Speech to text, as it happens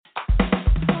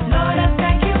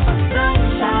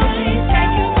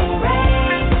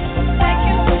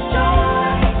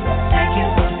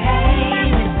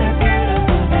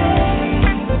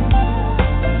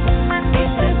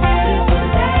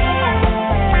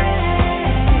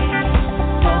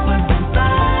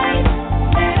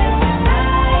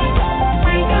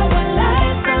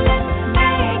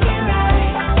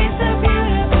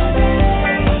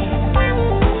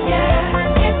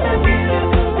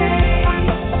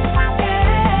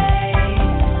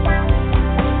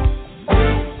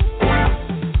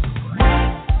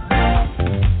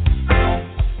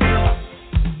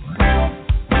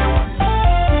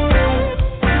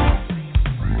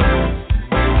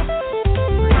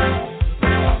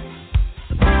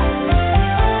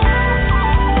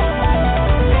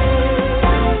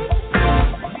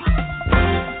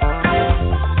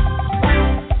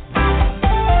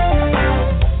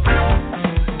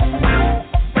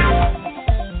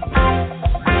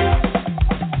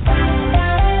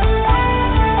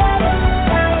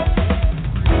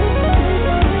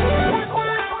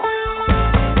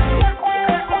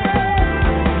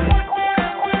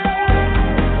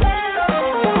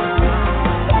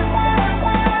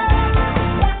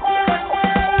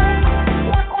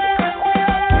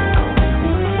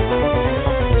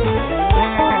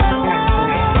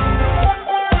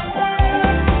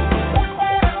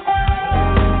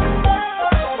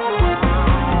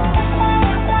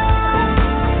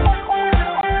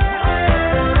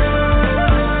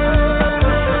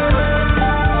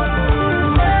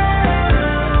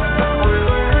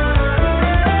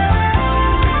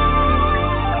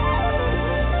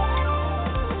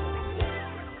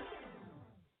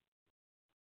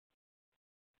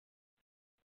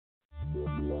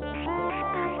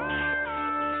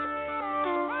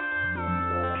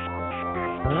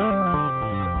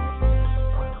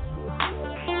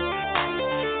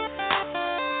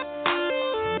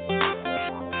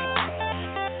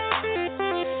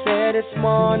Yeah, this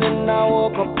morning I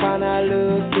woke up and I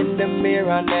looked in the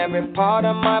mirror and every part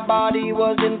of my body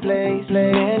was in place.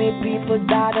 Many people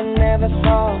died and never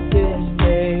saw this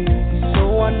day.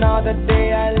 So another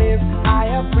day I live, I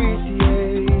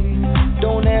appreciate.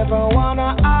 Don't ever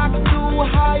wanna act too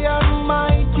high and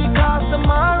mighty, cause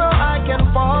tomorrow I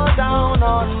can fall down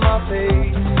on my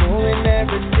face. So in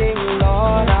everything,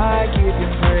 Lord, I give you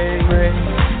praise.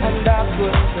 And that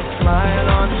puts a smile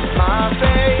on my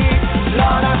face.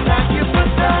 Lord, I thank you for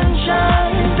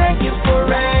sunshine, thank you for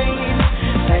rain,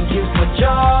 thank you for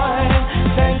joy,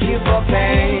 thank you for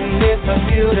pain. It's a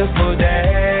beautiful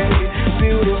day,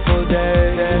 beautiful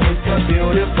day, it's a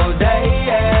beautiful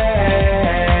day.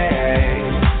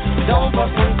 Don't fuss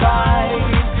and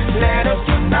fight, let us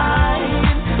unite.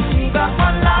 We got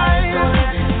one life,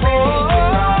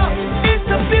 oh,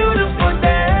 it's a beautiful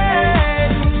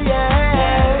day,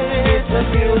 yeah, it's a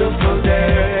beautiful day.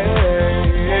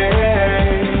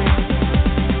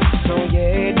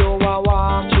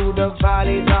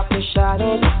 Valleys of the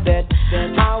shadows of death,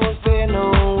 I will fear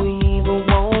no evil,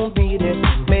 won't be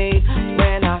dismayed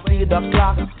when I see the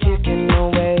clock ticking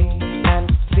away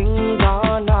and things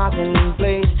are not in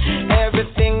place.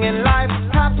 Everything in life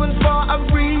happens for a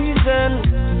reason.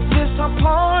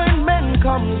 Disappointment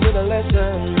comes with a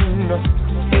lesson.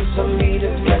 It's for me to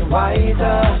get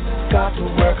wiser, got to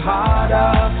work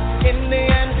harder. In the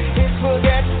end, it will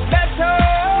get better.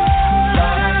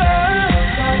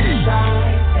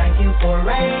 For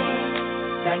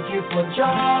rain, thank you for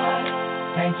joy,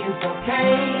 thank you for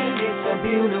pain. It's a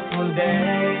beautiful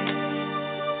day,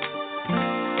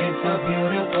 it's a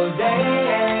beautiful day.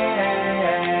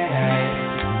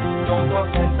 Don't go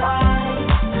inside,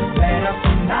 let us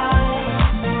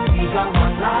unite. We got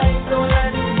one life, so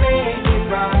let's make it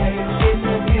right. It's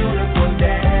a beautiful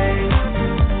day,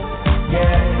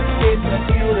 yeah, it's a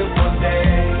beautiful day.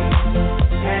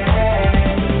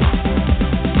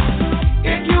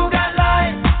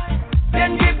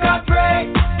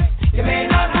 You may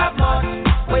not have much,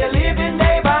 but you're living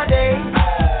day by day.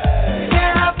 You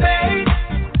can't have faith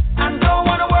and don't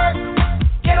want to work.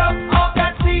 Get up off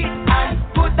that seat and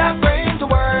put that brain to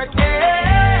work.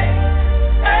 Hey,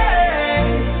 hey,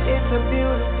 it's a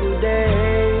beautiful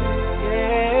day.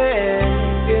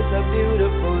 Yeah, it's a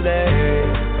beautiful day.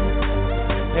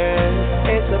 Yeah,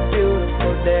 it's a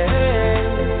beautiful day.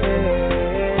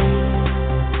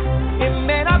 It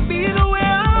may not be the way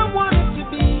I want it to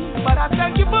be, but I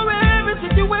thank you for it.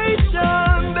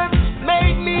 Situation that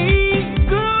made me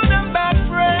good and bad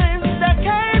friends that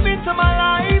came into my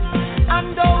life,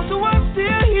 and those who are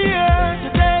still here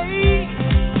today.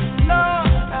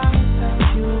 Lord, I thank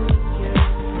you, yeah.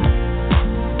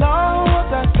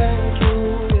 Lord, I thank you,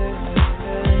 yeah.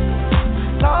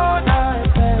 Lord, I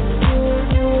thank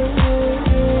you,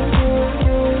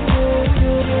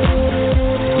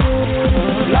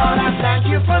 Lord, I thank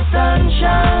you for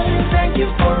sunshine, thank you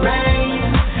for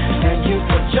rain, thank you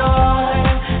for joy,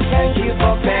 thank you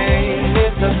for pain.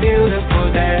 It's a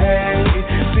beautiful day,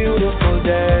 beautiful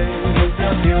day, it's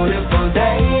a beautiful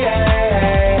day.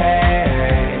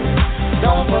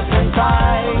 Don't fuss and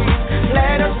fight,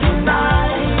 let us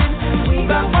unite. We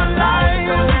got one life,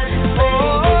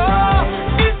 oh,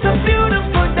 it's a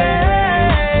beautiful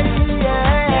day,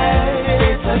 yeah,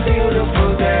 it's a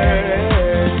beautiful day.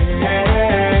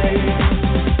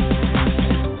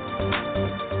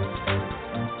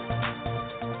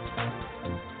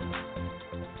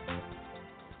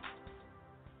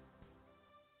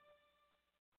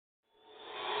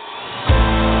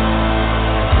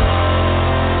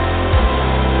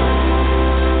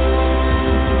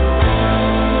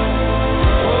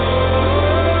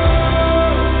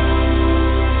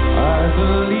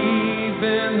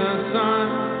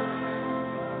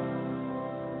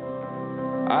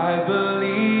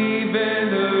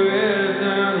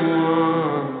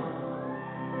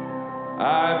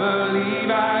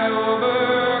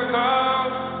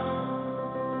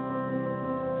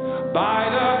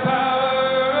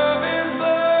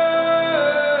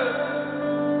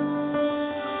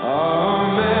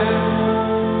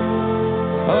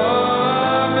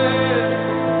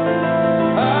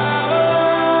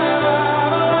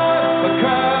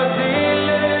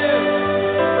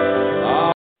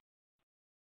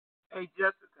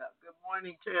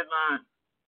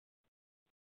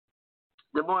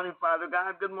 Good morning, Father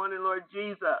God. Good morning, Lord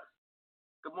Jesus.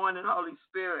 Good morning, Holy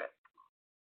Spirit.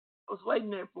 I was waiting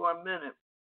there for a minute.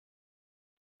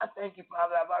 I thank you,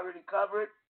 Father. I've already covered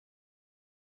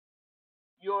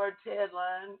your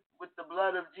headline with the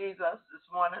blood of Jesus this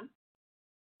morning.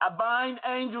 I bind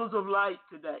angels of light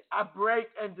today. I break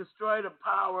and destroy the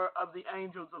power of the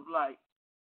angels of light.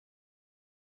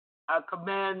 I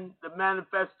command the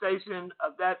manifestation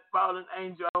of that fallen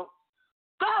angel go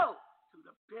to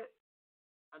the pit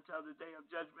until the day of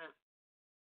judgment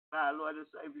by our Lord and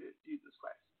Savior Jesus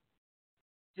Christ.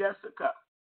 Jessica,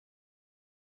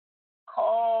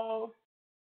 call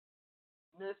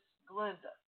Miss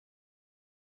Glenda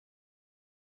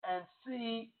and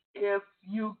see if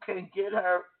you can get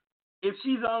her. If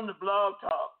she's on the blog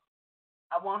talk,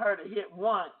 I want her to hit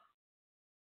 1.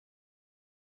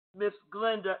 Miss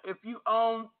Glenda, if you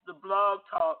own the blog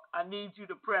talk, I need you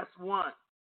to press 1.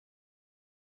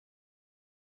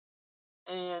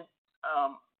 And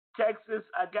Texas,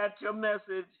 I got your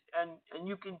message, and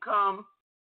you can come,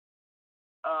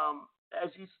 as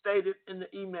you stated in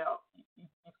the email.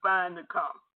 You find to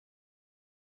come.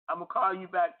 I'm gonna call you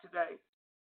back today.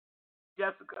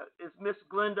 Jessica, is Miss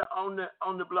Glenda on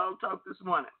the blog talk this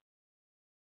morning?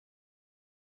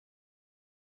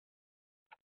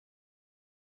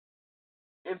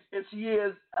 If she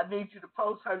is, I need you to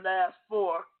post her last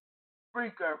 4.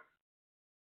 Freaker.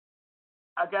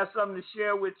 I got something to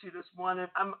share with you this morning.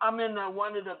 I'm in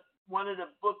one of the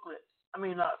booklets.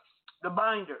 The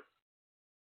binder.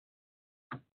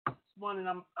 This morning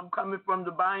I'm coming from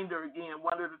the binder again.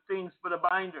 One of the things for the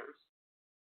binders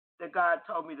that God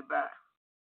told me to buy.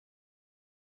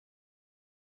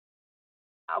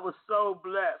 I was so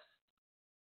blessed.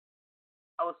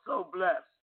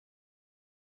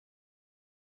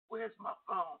 Where's my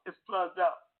phone? It's plugged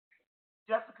up.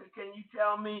 Jessica, can you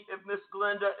tell me if Miss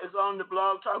Glenda is on the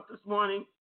blog talk this morning?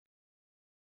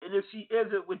 And if she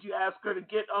isn't, would you ask her to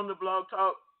get on the blog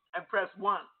talk and press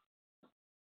 1?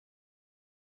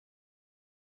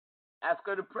 Ask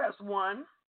her to press 1.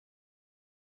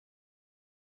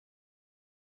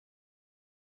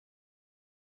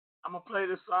 I'm going to play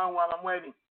this song while I'm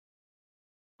waiting.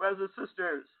 Brothers and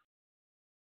sisters,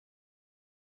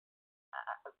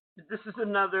 this is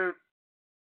another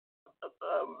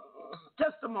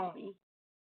testimony.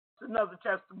 It's another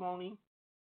testimony,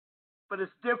 but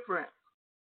it's different.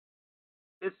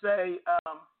 It's a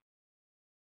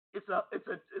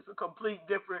complete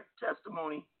different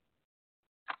testimony.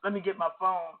 Let me get my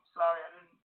phone. Sorry, I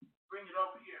didn't bring it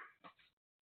over here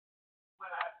when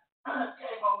I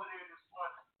came over there this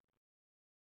morning.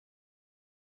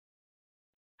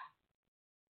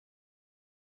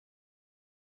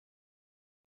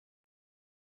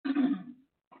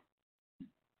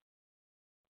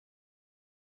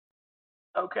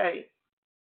 Okay.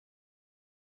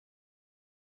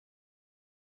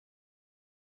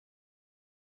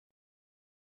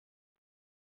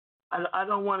 I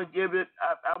don't want to give it.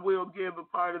 I will give a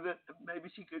part of it. Maybe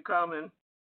she could come and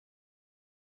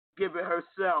give it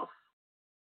herself.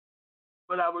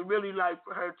 But I would really like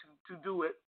for her to do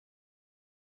it.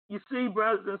 You see,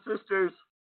 brothers and sisters,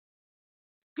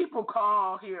 people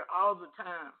call here all the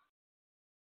time.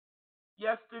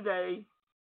 Yesterday,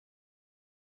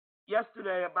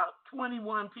 about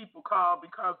 21 people called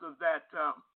because of that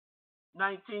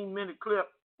 19-minute clip.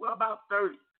 Well, about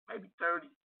 30, maybe 30,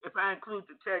 if I include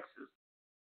the Texas.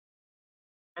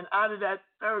 And out of that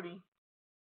 30,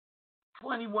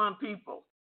 21 people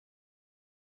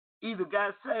either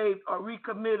got saved or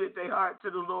recommitted their heart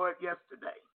to the Lord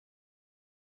yesterday.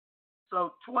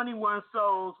 So 21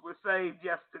 souls were saved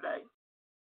yesterday.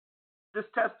 This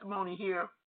testimony here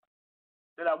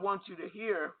that I want you to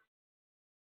hear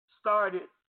started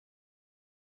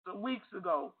some weeks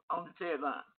ago on the TED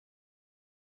line.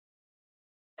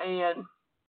 And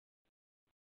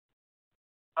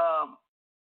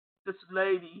this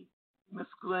lady, Miss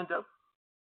Glenda,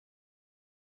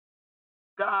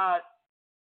 God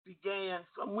began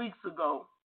some weeks ago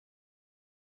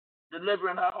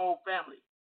delivering her whole family.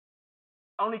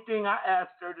 Only thing I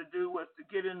asked her to do was to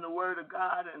get in the Word of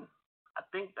God, and I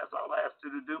think that's all I asked her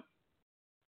to do.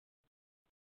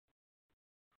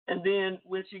 And then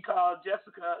when she called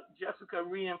Jessica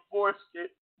reinforced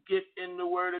it, get in the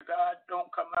Word of God,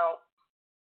 don't come out.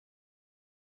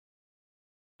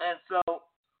 And so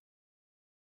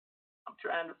I'm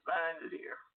trying to find it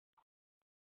here.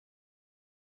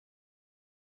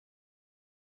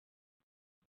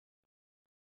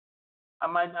 I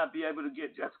might not be able to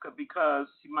get Jessica because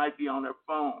she might be on her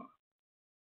phone.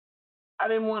 I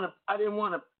didn't want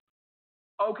to.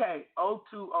 Okay,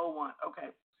 0201.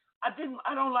 Okay.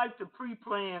 I don't like to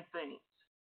pre-plan things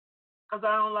because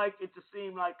I don't like it to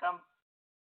seem like I'm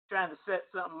trying to set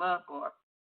something up or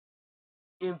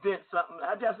invent something.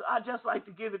 I just like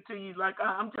to give it to you like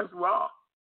I'm just raw.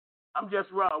 I'm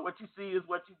just raw. What you see is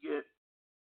what you get.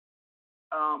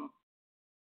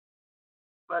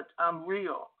 But I'm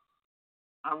real.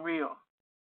 I'm real.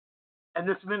 And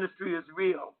this ministry is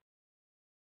real.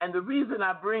 And the reason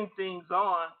I bring things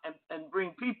on and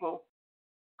bring people,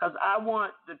 because I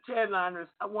want the Tedliners,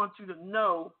 I want you to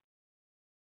know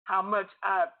how much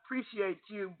I appreciate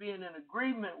you being in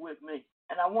agreement with me.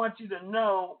 And I want you to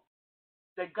know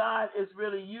that God is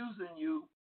really using you,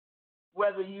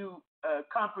 whether you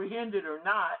comprehend it or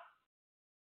not.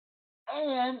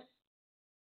 And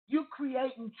you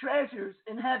creating treasures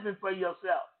in heaven for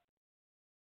yourself.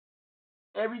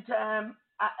 Every time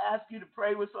I ask you to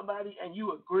pray with somebody and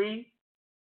you agree,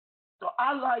 so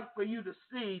I like for you to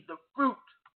see the fruit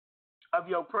of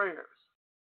your prayers.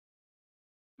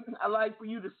 I like for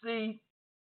you to see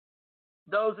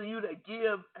those of you that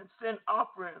give and send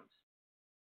offerings.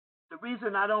 The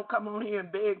reason I don't come on here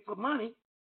and beg for money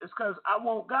is because I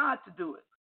want God to do it.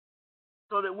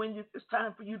 So that when it's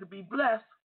time for you to be blessed,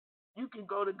 you can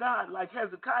go to God like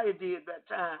Hezekiah did that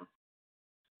time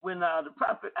when the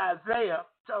prophet Isaiah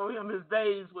told him his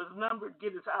days was numbered,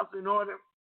 get his house in order.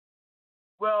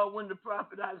 Well, when the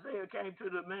prophet Isaiah came to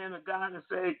the man of God and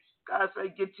said, God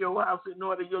said, get your house in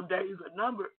order, your days are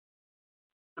numbered.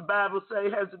 The Bible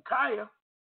says Hezekiah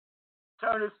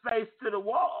turned his face to the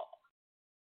wall.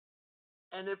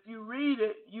 And if you read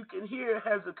it, you can hear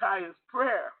Hezekiah's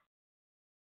prayer.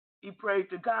 He prayed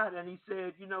to God and he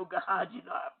said, God,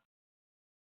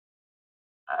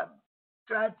 I've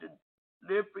tried to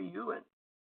live for you and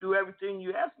do everything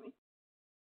you asked me.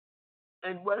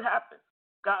 And what happened?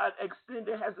 God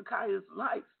extended Hezekiah's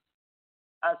life.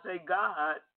 I say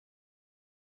God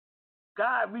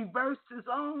reversed his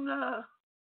own,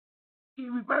 he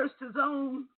reversed his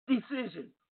own decision.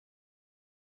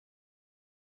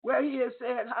 Where he had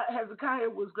said Hezekiah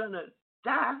was going to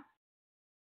die,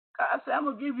 God said, I'm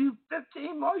going to give you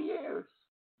 15 more years.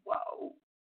 Whoa.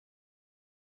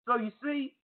 So you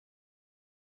see,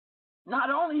 not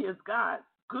only is God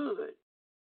good,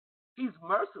 he's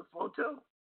merciful too.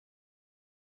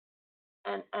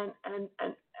 And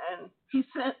he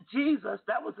sent Jesus,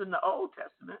 that was in the Old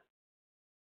Testament.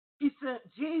 He sent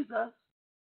Jesus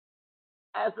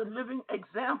as a living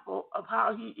example of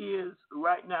how he is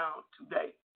right now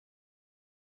today.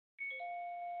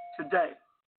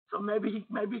 So maybe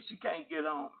she can't get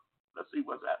on. Let's see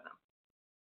what's happening.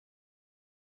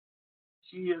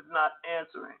 She is not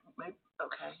answering. Maybe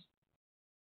okay.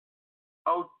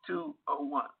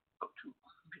 0201.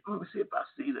 02. Let me see if I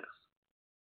see this.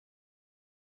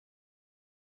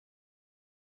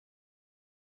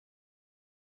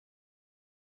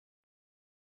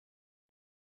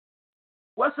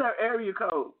 What's her area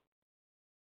code?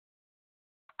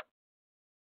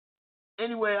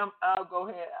 Anyway, I'll go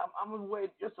ahead. I'm going to wait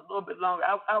just a little bit longer.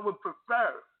 I would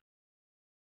prefer.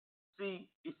 See,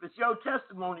 if it's your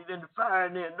testimony, then the fire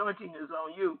and the anointing is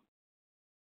on you.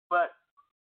 But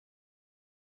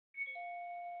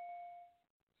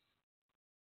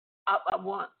I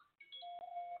want.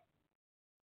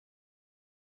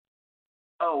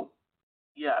 Oh,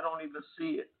 yeah, I don't even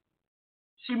see it.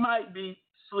 She might be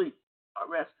asleep or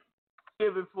resting.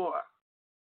 Give it for her.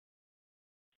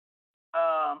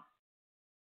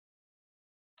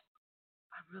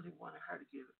 I really wanted her to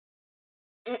give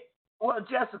it. Well,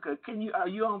 Jessica, are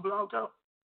you on Blog Talk?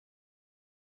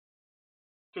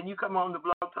 Can you come on the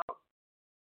Blog Talk?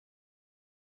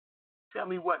 Tell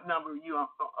me what number you on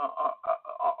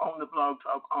the Blog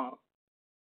Talk on.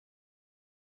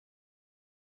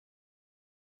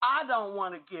 I don't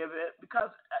want to give it because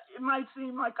it might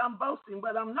seem like I'm boasting,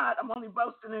 but I'm not. I'm only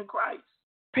boasting in Christ.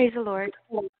 Praise the Lord.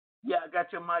 Yeah, I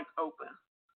got your mic open.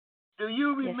 Do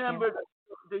you remember? Yes,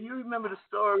 do you remember the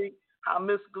story how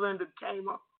Miss Glenda came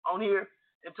on here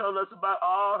and told us about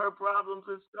all her problems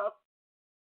and stuff?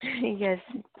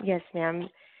 Yes, ma'am.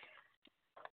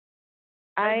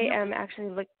 I am actually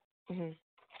looking. Mm-hmm.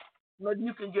 Maybe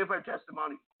you can give her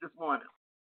testimony this morning.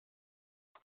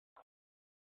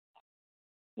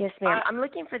 Yes, ma'am. I'm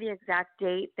looking for the exact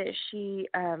date that she,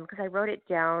 because I wrote it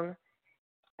down,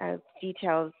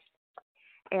 details,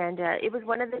 and it was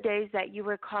one of the days that you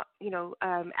were,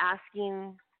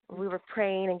 asking. We were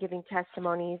praying and giving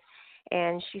testimonies,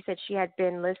 and she said she had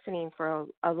been listening for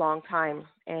a long time,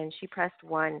 and she pressed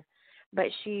 1, but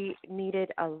she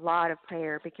needed a lot of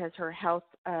prayer because her health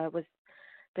was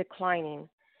declining,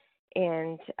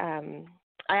 and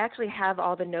I actually have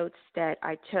all the notes that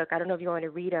I took. I don't know if you want to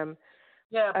read them.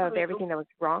 Yeah, of everything that was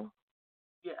wrong?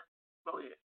 Yeah, go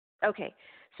ahead. Okay,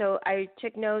 so I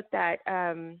took note that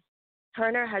her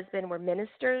and her husband were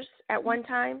ministers at one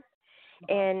time,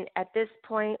 and at this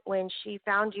point, when she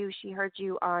found you, she heard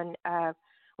you on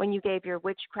when you gave your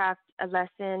witchcraft a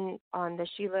lesson on the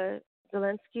Sheila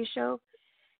Zielinski show,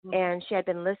 and she had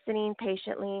been listening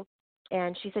patiently,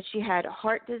 and she said she had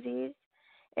heart disease,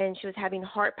 and she was having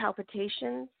heart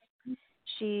palpitations.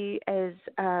 She is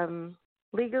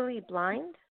legally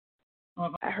blind.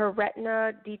 Her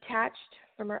retina detached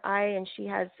from her eye, and she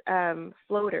has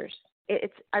floaters.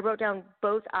 I wrote down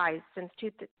both eyes since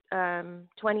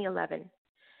 2011.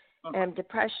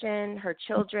 Depression, her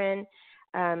children.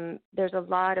 There's a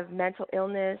lot of mental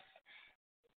illness,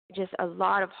 just a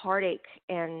lot of heartache,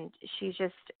 and she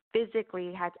just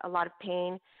physically had a lot of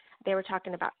pain. They were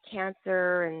talking about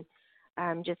cancer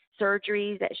and just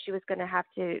surgeries that she was going to have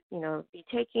to, be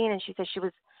taking. And she said she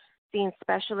was seeing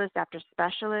specialist after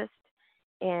specialist,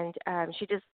 and she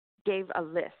just gave a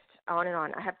list on and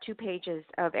on. I have 2 pages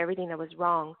of everything that was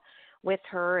wrong with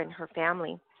her and her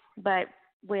family. But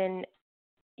when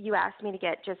you asked me to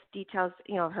get just details,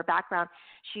 her background,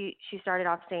 she started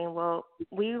off saying, well,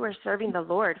 we were serving the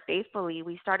Lord faithfully.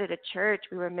 We started a church.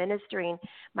 We were ministering.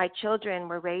 My children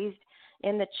were raised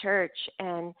in the church.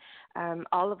 And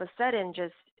all of a sudden,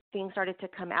 just things started to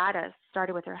come at us.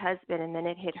 Started with her husband, and then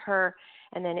it hit her,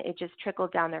 and then it just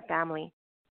trickled down their family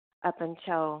up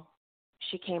until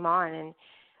she came on.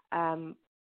 And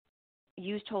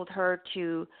you told her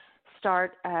to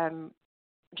start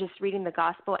just reading the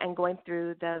gospel and going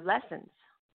through the lessons.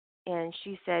 And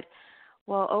she said,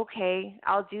 well, okay,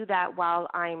 I'll do that while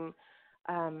I'm,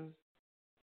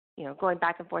 going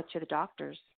back and forth to the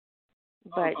doctors.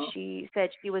 But she said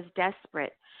she was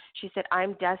desperate. She said,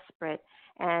 I'm desperate,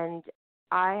 and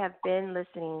I have been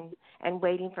listening and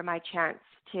waiting for my chance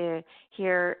to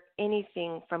hear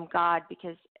anything from God,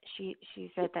 because she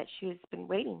said that she's been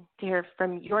waiting to hear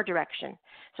from your direction.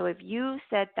 So if you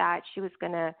said that, she was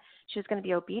gonna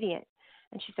be obedient.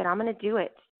 And she said, I'm going to do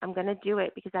it. I'm going to do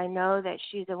it because I know that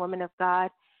she's a woman of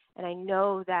God, and I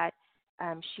know that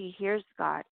she hears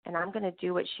God, and I'm going to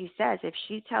do what she says. If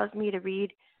she tells me to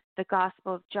read the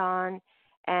Gospel of John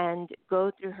and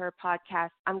go through her podcast,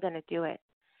 I'm going to do it.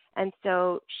 And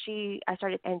so I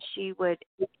started, and she would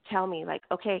tell me, like,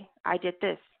 okay, I did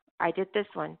this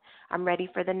one. I'm ready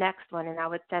for the next one. And I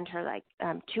would send her like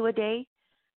 2 a day,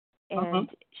 and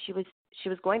she was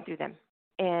going through them.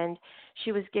 And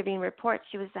she was giving reports.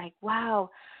 She was like, wow,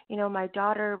 my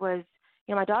daughter's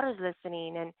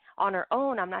listening, and on her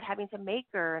own, I'm not having to make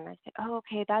her. And I said, oh,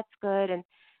 okay, that's good. And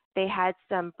they had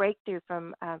some breakthrough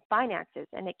from finances,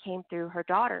 and it came through her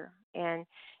daughter. And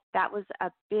that was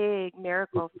a big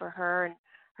miracle for her and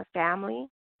her family.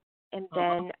 And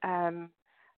then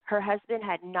her husband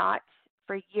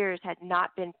for years had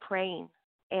not been praying.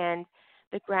 And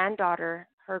her granddaughter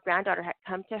had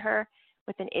come to her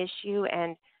with an issue,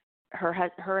 and her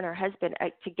and her husband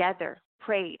together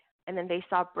prayed, and then they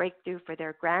saw breakthrough for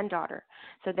their granddaughter.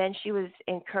 So then she was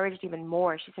encouraged even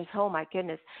more. She says, oh my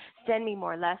goodness, send me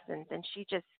more lessons. And she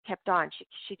just kept on.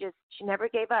 She never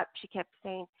gave up. She kept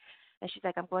saying, and she's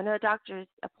like, I'm going to a doctor's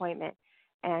appointment.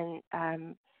 And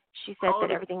she said that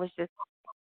everything was just.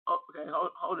 Okay,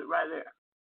 hold it right there.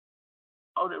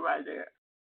 Hold it right there.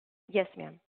 Yes,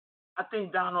 ma'am. I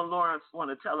think Donald Lawrence want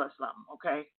to tell us something,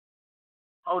 okay?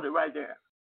 Hold it right there.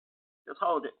 Just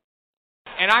hold it.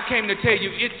 And I came to tell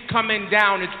you, it's coming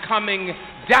down. It's coming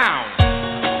down.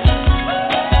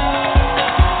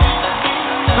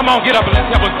 Come on, get up and let's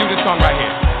help us do this song right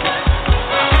here.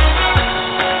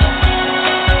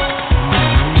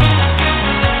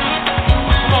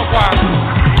 Come on, choir.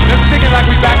 Let's sing it like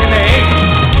we back in the 80s.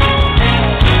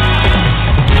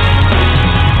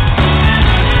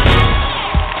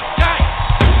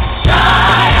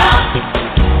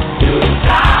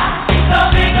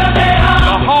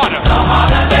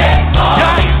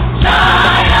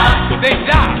 They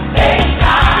die.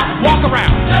 Just walk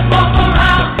around. But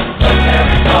there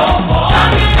is no more.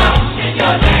 In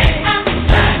your name.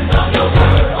 Stand on your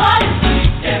word. What is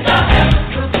in the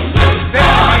heavens?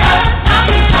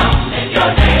 In your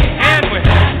name. And with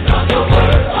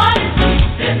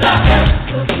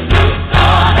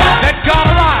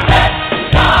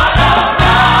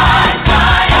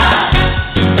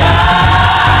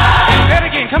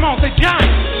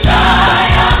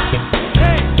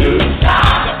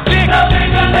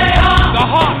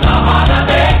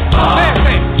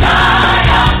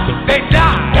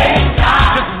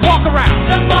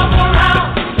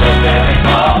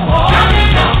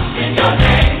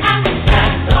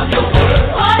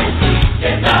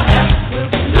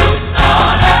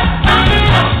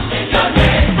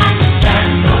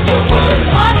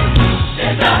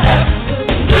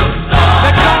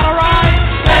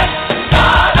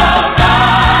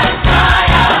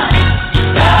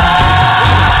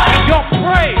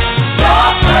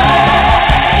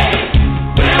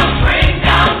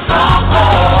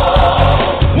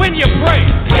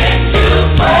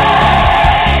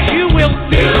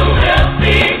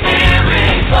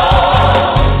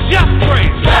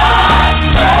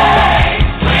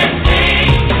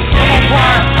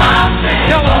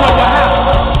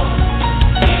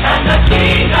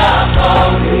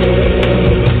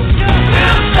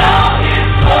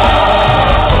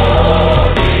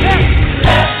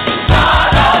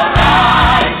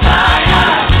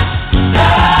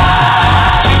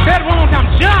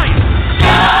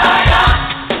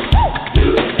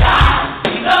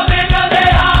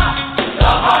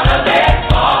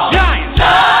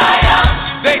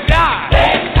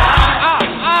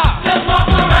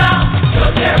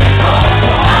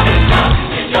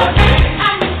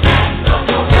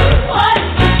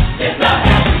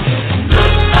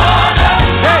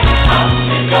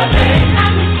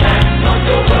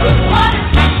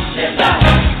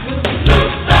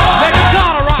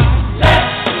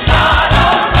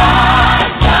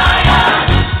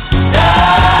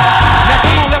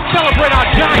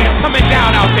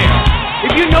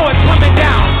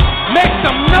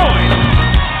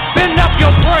your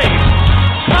praise.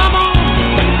 Come on.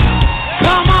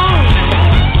 Come on.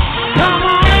 Come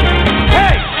on.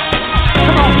 Hey.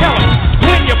 Come on, tell them.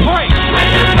 When you pray. When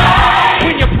you pray.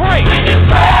 When you pray. When you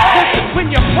pray. Listen, when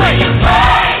you pray. When you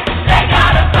pray. They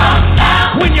gotta come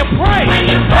down. When you pray. When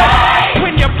you pray.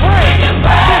 When you pray.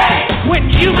 When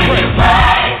you pray. Listen, when you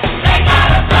pray. They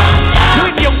gotta come down.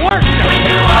 When you worship. When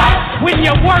you work. When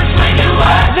you worship. When you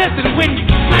work. Listen, when you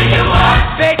work.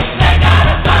 They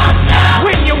gotta come down.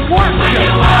 When you worship. When you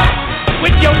work.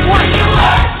 When you worship.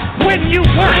 When you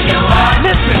work.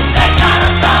 Listen, they gotta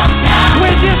come down.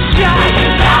 When you shout.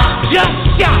 Just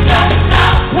shout.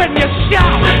 When you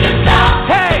shout.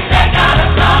 Hey, they gotta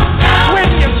come down. When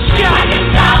you shout.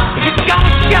 You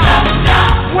gotta shout.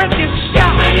 When you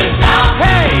shout.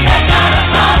 Hey, they gotta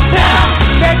come down.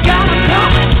 They gotta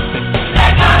come. They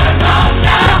gotta come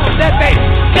down. Tell them that they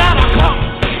gotta come.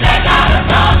 They gotta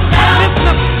come down.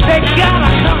 Listen, they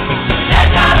gotta come. They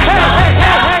gotta come.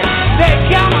 Hey. They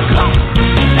gotta come.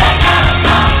 They gotta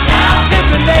come down.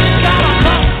 Listen, they gotta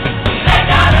come. They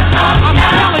gotta come. I'm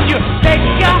telling you, they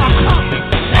gotta come.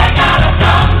 They gotta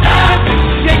come down.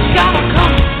 Listen, they gotta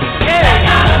come. Hey. They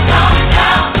gotta come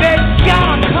down. They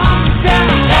gotta come down.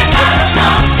 They gotta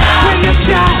come down. When you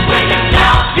shout, just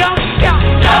shout.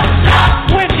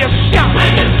 When you shout,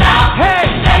 hey,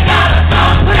 they gotta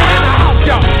come down. Put it in the house,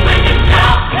 y'all. When you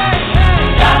shout, hey,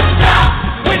 just shout.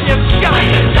 When you shout,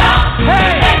 hey,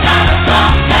 they gotta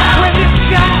come down. When you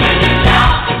shout, hey, just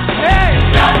shout.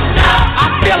 I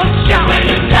feel a shout. When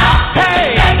you shout,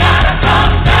 hey, they gotta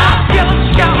come down. I feel a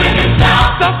shout. When you shout,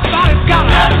 somebody's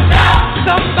gotta shout.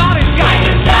 Somebody's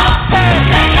gotta shout. Hey,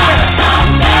 they gotta come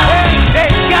down. Hey, they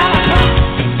gotta come.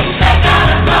 They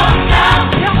gotta come down.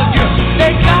 I'm telling you,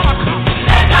 they gotta come.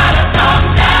 They gotta come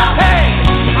down. Hey,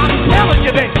 I'm telling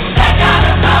you, they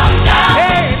gotta come down.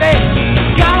 Hey, they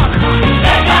gotta come.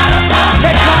 They gotta come.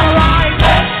 They gotta rise.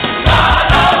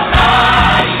 Gotta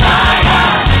rise, Zion.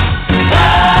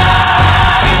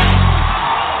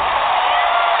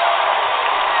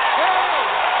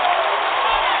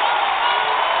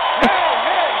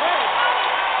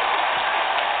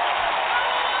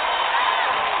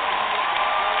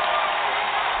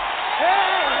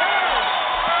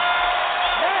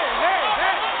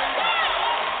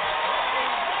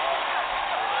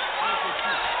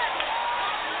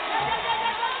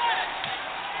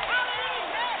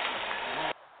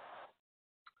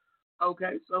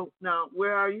 Okay, so now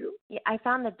where are you? Yeah, I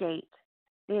found the date.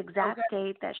 The exact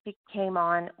date that she came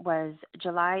on was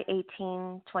July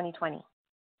 18, 2020.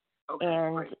 Okay,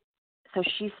 And great. so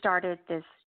she started this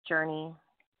journey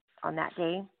on that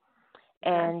day.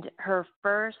 And her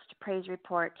first praise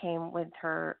report came with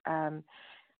her on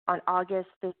August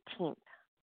 15th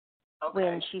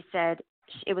when she said,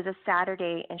 it was a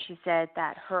Saturday, and she said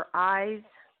that her eyes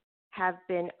have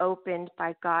been opened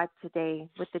by God today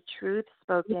with the truth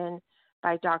spoken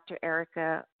by Dr.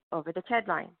 Erica over the TED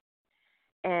line.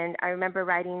 And I remember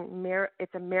writing,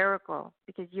 it's a miracle,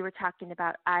 because you were talking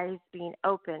about eyes being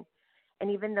open.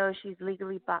 And even though she's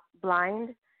legally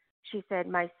blind, she said,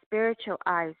 my spiritual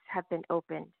eyes have been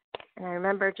opened. And I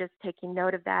remember just taking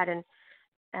note of that. And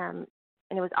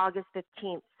it was August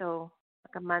 15th, so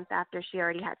like a month after she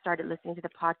already had started listening to the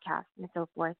podcast and so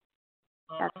forth.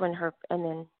 That's when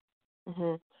and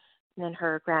then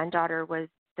her granddaughter was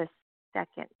the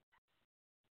second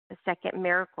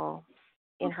miracle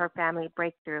in her family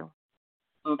breakthrough.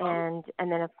 And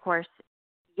then, of course,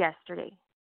 yesterday.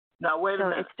 Now, wait a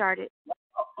minute. So it started.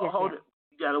 Hold it.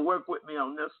 You got to work with me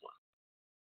on this one.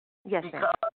 Yes, because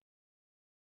ma'am.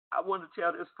 I want to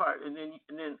tell this part, and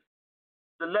then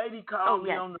the lady called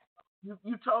me on the.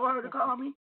 You told her to call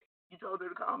me? You told her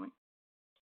to call me?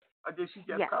 Or did she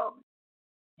just call me?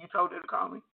 You told her to call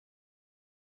me?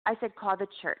 I said call the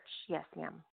church. Yes,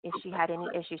 ma'am. If she had any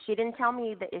issues. She didn't tell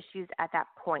me the issues at that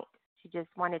point. She just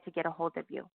wanted to get a hold of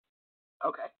you.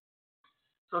 Okay.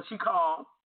 So she called,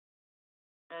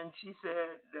 and she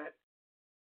said that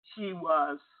she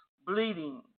was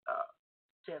bleeding,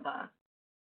 Chadline.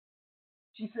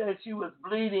 She said she was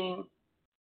bleeding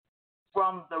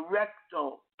from the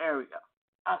rectal area.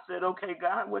 I said, okay,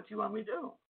 God, what you want me to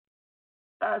do?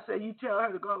 God said, you tell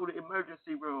her to go to the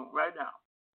emergency room right now.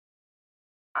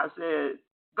 I said,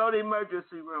 go to the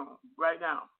emergency room right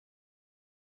now.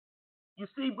 You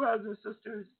see, brothers and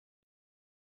sisters,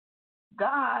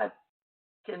 God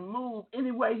can move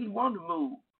any way he wants to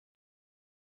move.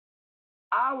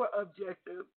 Our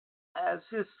objective as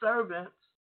his servants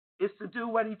is to do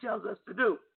what he tells us to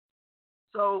do.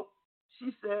 So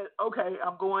she said, okay,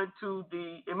 I'm going to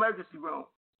the emergency room.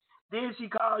 Then she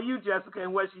called you, Jessica,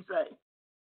 and what she say?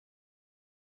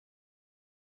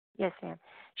 Yes, ma'am.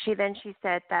 She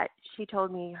said that she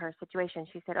told me her situation.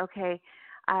 She said, okay,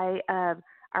 I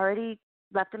already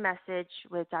left a message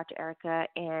with Dr. Erica,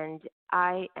 and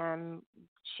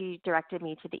she directed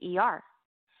me to the ER.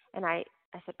 And I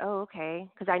said, oh, okay,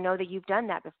 because I know that you've done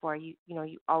that before. You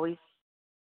always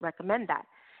recommend that.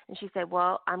 And she said,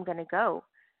 well, I'm going to go,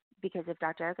 because if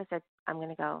Dr. Erica said I'm going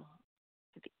to go,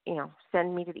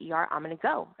 send me to the ER, I'm going to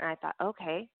go. And I thought,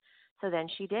 okay. So then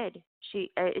she did.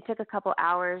 It took a couple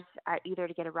hours either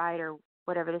to get a ride or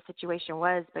whatever the situation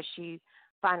was, but she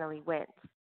finally went.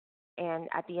 And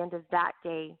at the end of that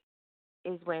day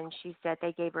is when she said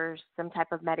they gave her some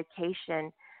type of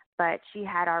medication, but she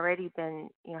had already been,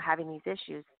 having these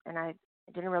issues. And I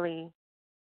didn't really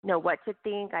know what to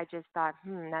think. I just thought,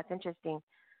 that's interesting.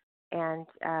 And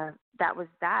that was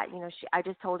that. I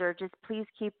just told her, just please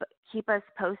keep us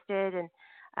posted, and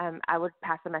I would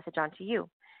pass the message on to you.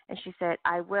 And she said,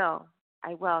 I will.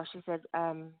 She said,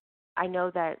 I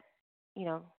know that,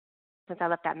 since I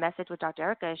left that message with Dr.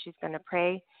 Erica, she's going to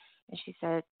pray. And she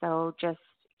said, so just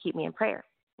keep me in prayer.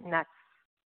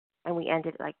 And we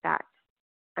ended it like that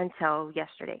until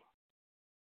yesterday.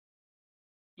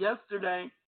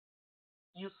 Yesterday,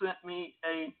 you sent me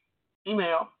a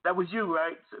email. That was you,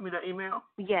 right? Sent me that email?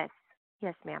 Yes,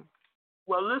 ma'am.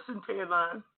 Well, listen,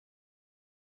 Caroline.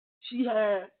 She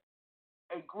had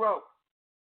a growth,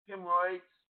 hemorrhoids,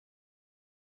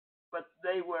 but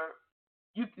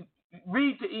you can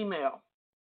read the email.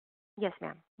 Yes,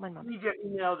 ma'am. One moment. Read your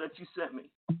email that you sent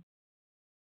me.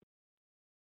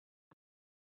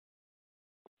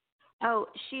 Oh,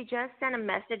 she just sent a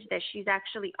message that she's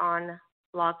actually on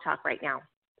Blog Talk right now.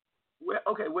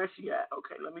 Where's she at?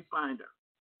 Okay, let me find her.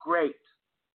 Great.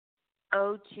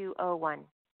 0201.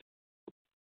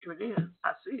 Here it is.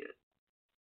 I see it.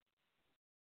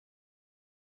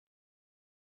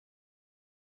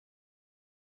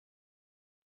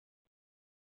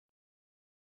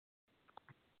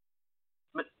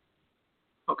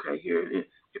 Okay, here it is.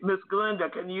 Miss Glenda,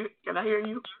 can I hear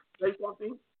you say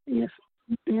something? Yes,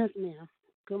 ma'am.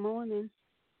 Good morning.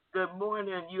 Good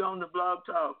morning. You on the Blog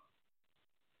Talk?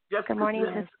 Good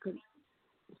morning.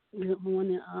 Good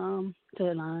morning,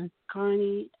 Caroline,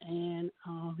 Carney, and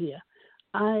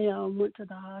I went to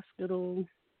the hospital.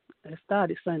 It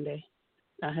started Sunday.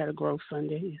 I had a growth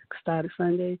Sunday. It started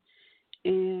Sunday,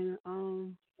 and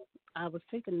I was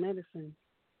taking medicine,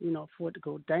 for it to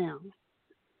go down,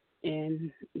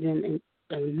 and then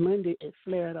Monday it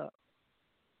flared up.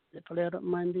 It flared up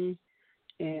Monday,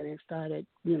 and it started,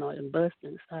 and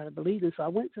busting, started bleeding. So I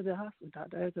went to the hospital.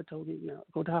 Dr. Erica told me,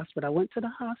 go to the hospital. I went to the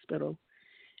hospital,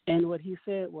 and what he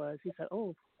said,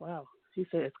 oh, wow. He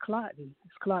said, it's clotting.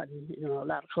 A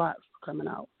lot of clots coming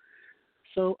out.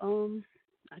 So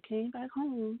I came back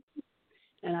home,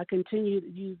 and I continued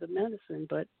to use the medicine.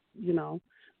 But,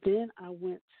 then I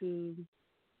went to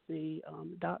the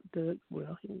doctor,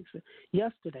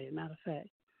 yesterday, as a matter of fact.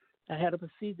 I had a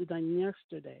procedure done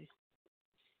yesterday.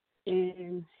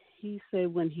 And he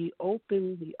said when he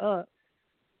opened me up,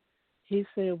 he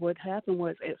said what happened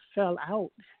was it fell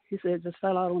out. He said it just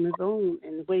fell out on his own.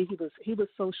 And the way he was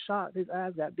so shocked, his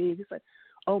eyes got big. He said,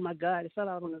 oh, my God, it fell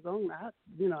out on his own. I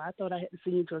thought I had to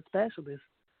send you to a specialist,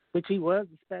 which he was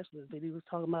a specialist, but he was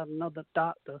talking about another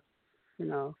doctor,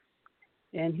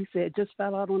 And he said it just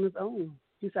fell out on his own.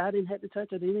 He said, I didn't have to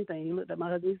touch it or anything. He looked at my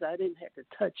husband. He said, I didn't have to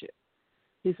touch it.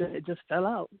 He said, it just fell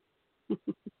out.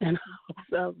 And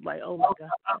I was like, oh, my God.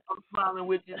 I'm smiling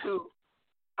with you, too.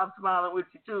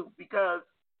 Because,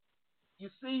 you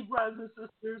see, brothers and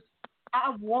sisters,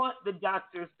 I want the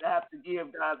doctors to have to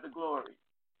give God the glory.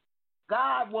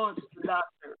 God wants the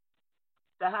doctor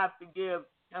to have to give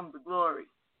him the glory.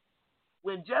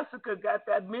 When Jessica got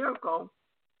that miracle,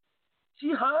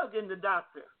 she hugging the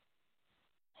doctor.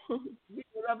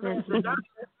 The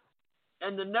doctor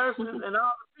and the nurses and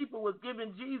all the people was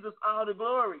giving Jesus all the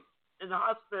glory in the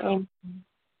hospital.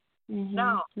 Mm-hmm.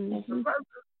 Now, the person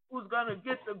who's going to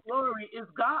get the glory is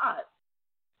God.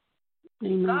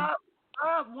 Mm-hmm. God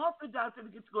wants the doctor to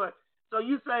get the glory. So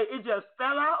you say it just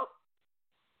fell out?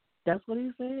 That's what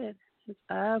he said. His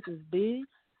eyes was big.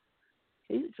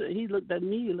 He looked at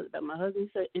me, he looked at my husband,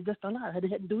 he said, it just fell out. I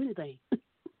didn't have to do anything.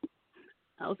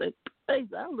 I was like, hey,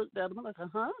 I looked at him, I'm like,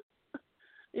 huh?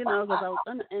 Because I was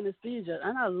under anesthesia.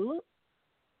 And I looked,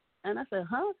 and I said,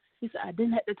 huh? He said, I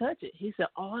didn't have to touch it. He said,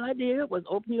 all I did was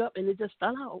open you up, and it just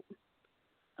fell out.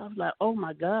 I was like, oh,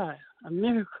 my God, a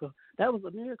miracle. That was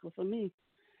a miracle for me.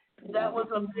 That was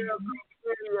a miracle.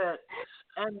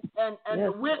 And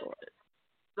yes,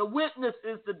 the witness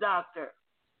is the doctor.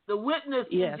 The witness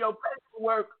is your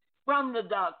paperwork from the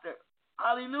doctor.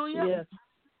 Hallelujah.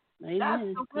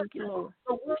 Amen. Thank you, Lord.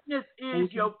 The witness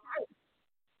is your faith.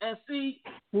 And see,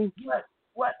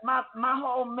 what my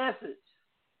whole message,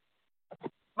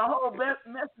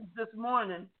 message this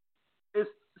morning is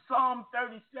Psalm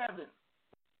 37.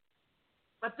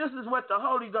 But this is what the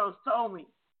Holy Ghost told me.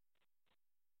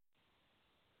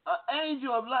 An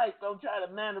angel of light gonna try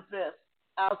to manifest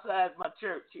outside my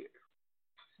church here.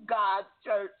 God's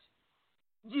church,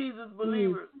 Jesus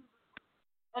believers.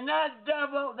 And that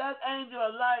devil, that angel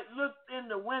of light looked in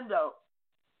the window.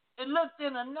 It looked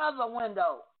in another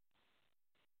window.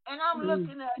 And I'm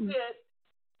looking at it,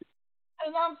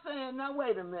 and I'm saying, now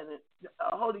wait a minute.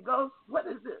 Holy Ghost, what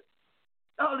is this?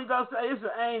 The Holy Ghost said it's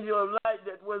an angel of light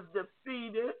that was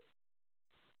defeated.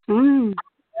 I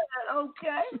said,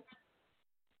 okay.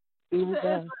 He said, it's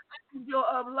an angel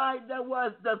of light that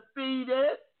was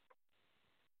defeated.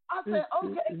 I said,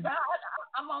 okay, God,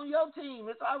 I'm on your team.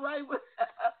 It's all right with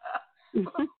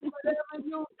whatever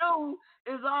you do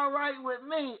is all right with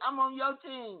me. I'm on your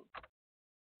team.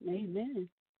 Amen.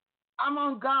 I'm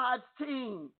on God's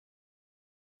team.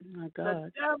 My God.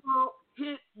 The devil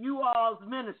hit you all's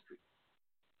ministry.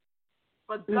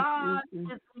 But God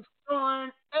is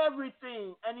restoring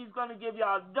everything, and he's going to give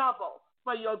y'all double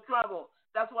for your trouble.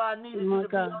 That's why I needed you to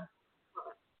be on.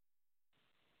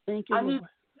 Thank you, I Lord. need to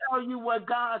tell you what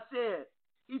God said.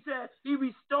 He said he's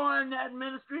restoring that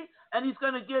ministry, and he's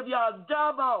going to give y'all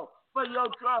double for your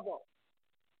trouble.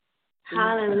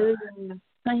 Hallelujah.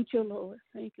 Thank you, Lord.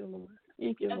 Thank you, Lord.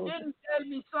 Thank you, Lord. And then he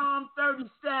gave me Psalm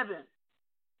 37.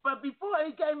 But before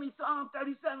he gave me Psalm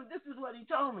 37, this is what he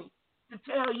told me to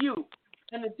tell you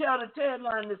and to tell the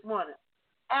headline this morning.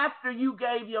 After you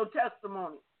gave your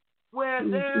testimony, where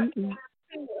there is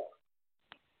fear,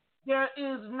 there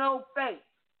is no faith.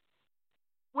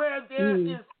 Where there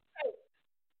is faith,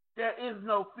 there is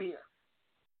no fear.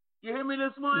 You hear me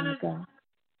this morning?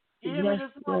 You hear me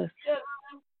this morning?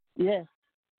 Yes.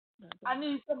 I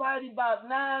need somebody, about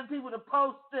 9 people, to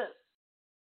post this.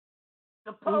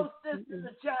 To post this in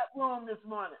the chat room this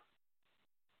morning.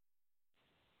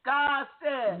 God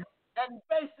said, and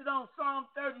based it on Psalm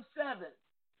 37,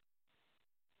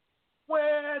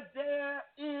 where there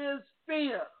is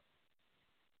fear,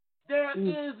 there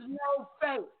is no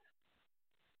faith.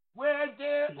 Where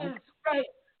there is faith,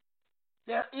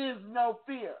 there is no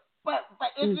fear. But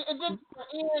it didn't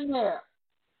end there.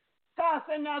 God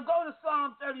said, now go to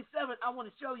Psalm 37. I want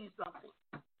to show you something.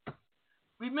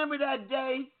 Remember that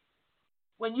day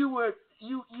when you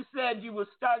said you were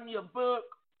starting your book,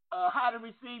 How to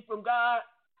Receive from God?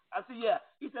 I said, yeah.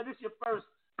 He said, this is your first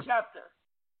chapter.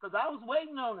 Because I was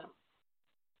waiting on him.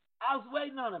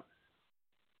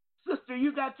 Sister,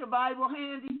 you got your Bible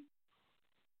handy?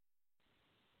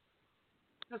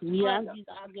 Yeah,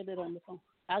 I'll get it on the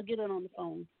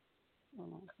phone.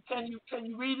 Can you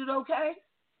read it okay?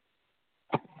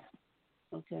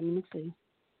 Okay, let me see.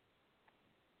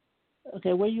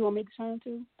 Okay, where you want me to turn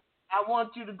to? I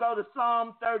want you to go to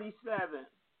Psalm 37.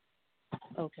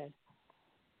 Okay.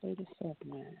 37,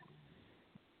 man.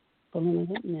 But let me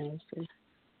hit now, let's see.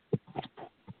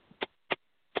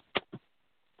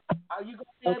 Are you going to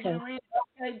be able to read it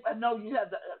okay? I know you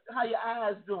have how your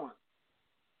eyes doing?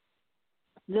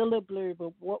 A little blurry,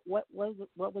 but what was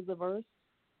the verse?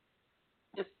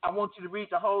 I want you to read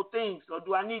the whole thing. So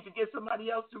do I need to get somebody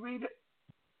else to read it?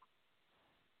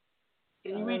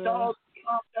 Can you read the whole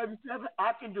Psalm 37?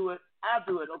 I can do it. I'll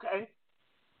do it, okay?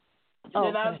 And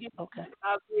then I'll give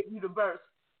you the verse.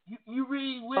 You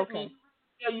read with me,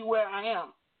 tell you where I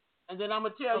am. And then I'm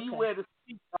going to tell you where to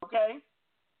speak, okay?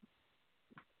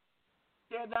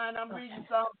 Then I'm reading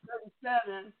Psalm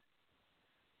 37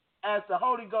 as the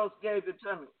Holy Ghost gave it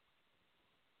to me.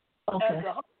 As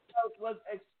the Holy Ghost was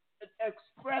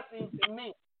expressing to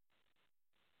me.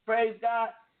 Praise God.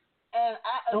 And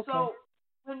so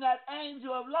when that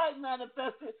angel of light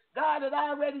manifested, God had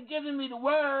already given me the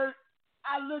word.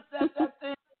 I looked at that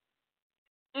thing.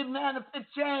 It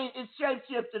changed. It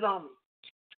shape-shifted on me.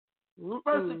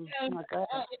 First it came as an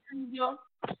angel.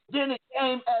 Then it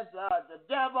came as the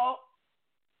devil.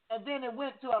 And then it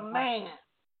went to a man.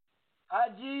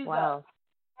 Jesus. Wow.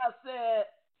 I said,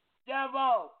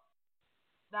 devil,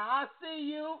 now I see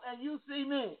you and you see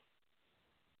me.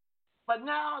 But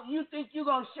now you think you're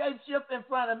going to shape-shift in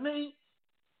front of me?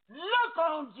 Look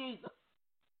on Jesus.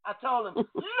 I told him, look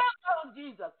on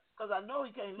Jesus. Because I know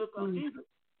he can't look on Jesus.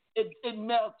 It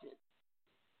melted.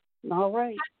 All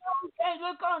right. I know he can't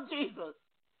look on Jesus.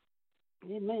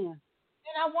 Amen.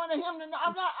 And I wanted him to know,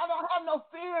 I don't have no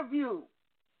fear of you.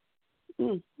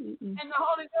 And the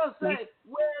Holy Ghost said,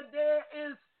 where there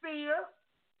is fear,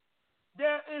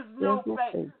 there is no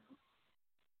faith.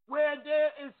 Where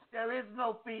there is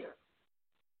no fear.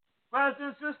 Brothers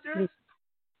and sisters,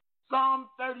 Psalm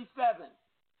 37.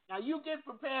 Now you get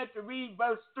prepared to read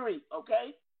verse 3,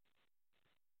 okay?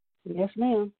 Yes,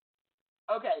 ma'am.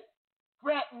 Okay.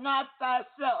 Fret not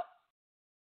thyself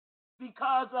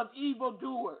because of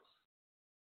evildoers,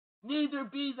 neither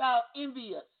be thou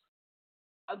envious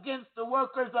against the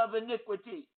workers of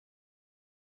iniquity,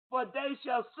 for they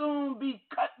shall soon be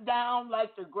cut down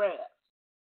like the grass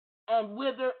and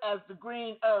wither as the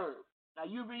green herb. Now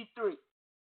you read 3.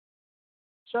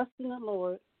 Trust in the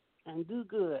Lord and do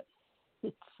good,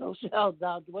 so shalt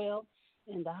thou dwell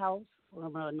in the house.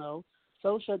 No,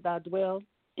 so shalt thou dwell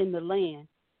in the land,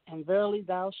 and verily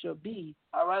thou shalt be.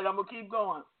 All right, I'm going to keep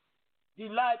going.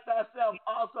 Delight thyself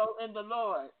also in the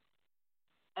Lord,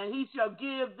 and he shall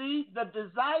give thee the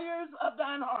desires of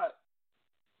thine heart.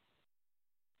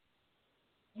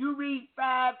 You read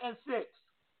 5 and 6.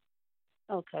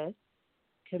 Okay.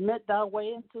 Commit thy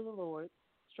way unto the Lord,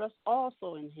 trust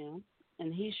also in him,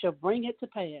 and he shall bring it to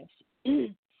pass.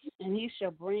 And he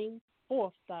shall bring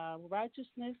forth thy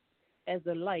righteousness as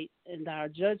the light, and thy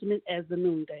judgment as the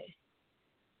noonday.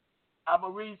 I'm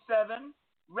going to read 7.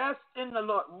 Rest in the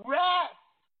Lord.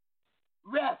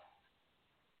 Rest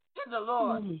in the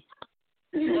Lord.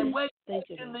 And wait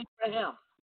patiently for him.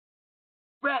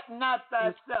 Fret not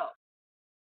thyself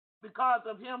because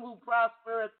of him who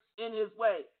prospereth in his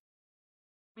way,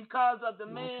 because of the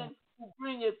man who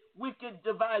bringeth wicked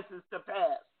devices to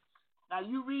pass. Now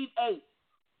you read 8.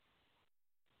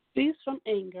 Cease from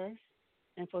anger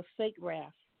and forsake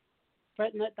wrath.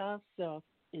 Fret not thyself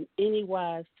in any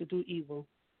wise to do evil.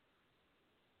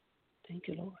 Thank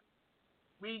you, Lord.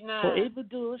 Read 9. For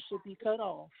evildoers should be cut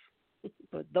off,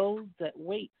 but those that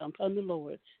wait upon the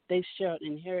Lord, they shall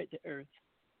inherit the earth.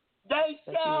 They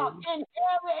shall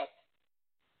inherit.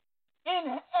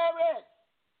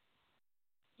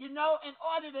 You know, in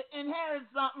order to inherit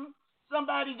something,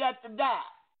 somebody got to die.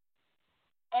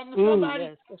 And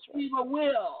somebody receive a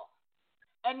will.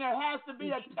 And there has to be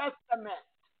a testament.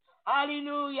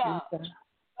 Hallelujah. The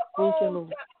Old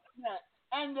Testament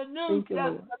and the New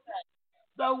Testament.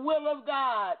 The will of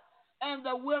God and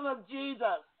the will of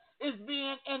Jesus is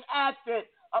being enacted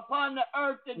upon the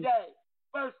earth today.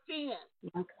 Verse 10.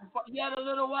 For yet a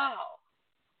little while,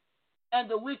 and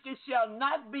the wicked shall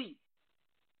not be.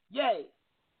 Yea,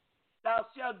 thou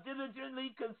shalt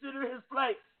diligently consider his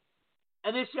place,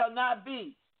 and it shall not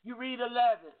be. You read 11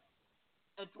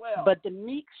 and 12. But the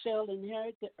meek shall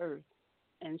inherit the earth,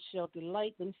 and shall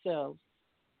delight themselves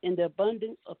in the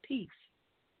abundance of peace.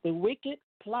 The wicked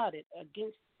plotted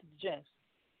against the just,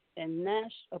 and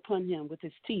gnashed upon him with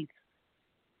his teeth.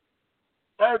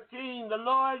 13. The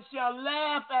Lord shall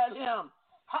laugh at him.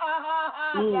 Ha ha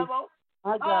ha, devil.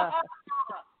 My God.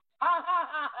 Ha ha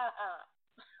ha ha.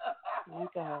 My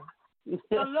God.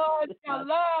 The Lord shall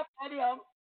laugh at him,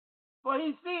 for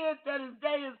he seeth that his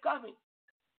day is coming.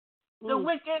 The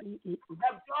wicked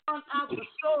have drawn out the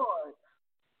sword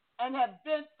and have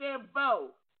bent their bow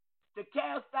to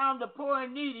cast down the poor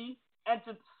and needy and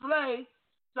to slay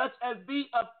such as be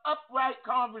of upright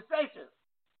conversation.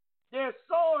 Their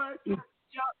sword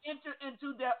shall enter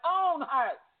into their own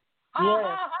heart. Ha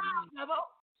ha ha, devil.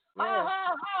 Ha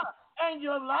ha ha.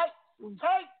 Angel of light,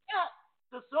 take up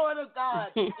the sword of God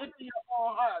into your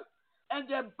own heart, and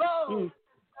their bows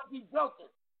shall be broken.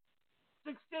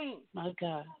 16. My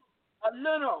God. A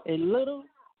little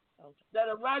that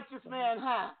a righteous man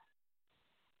hath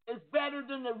is better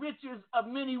than the riches of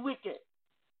many wicked.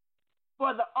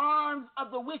 For the arms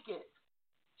of the wicked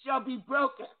shall be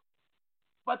broken,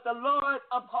 but the Lord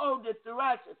upholdeth the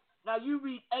righteous. Now you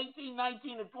read 18,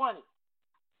 19, and 20.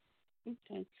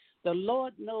 Okay. The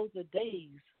Lord knows the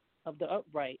days of the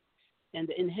upright, and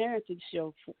the inheritance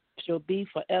shall be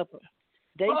forever.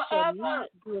 They shall not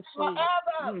be ashamed.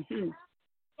 Forever.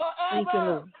 Thank you,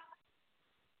 Lord.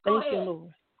 Thank you,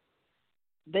 Lord.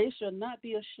 They shall not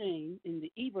be ashamed in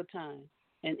the evil time,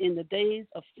 and in the days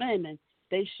of famine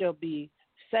they shall be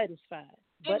satisfied.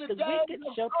 But the wicked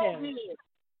shall perish.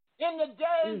 In the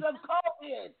days of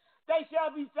COVID, they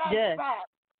shall be satisfied.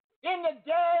 In the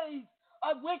days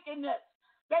of wickedness,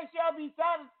 they shall be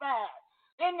satisfied.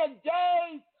 In the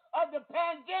days of the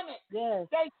pandemic,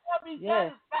 they shall be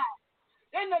satisfied.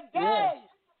 In the days,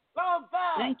 oh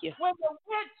God, when the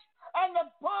rich and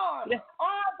the poor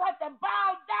all got to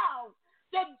bow down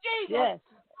to Jesus,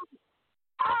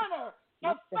 honor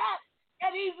the fact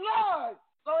that he's Lord.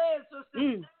 Go ahead,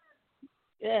 sister.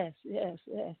 Yes.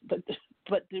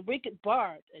 But the wicked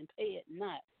borrowed and pay it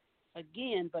not.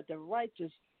 Again, but the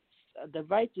righteous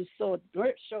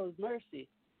shows mercy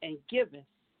and giveth.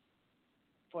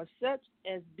 For such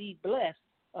as be blessed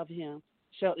of him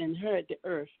shall inherit the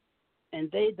earth,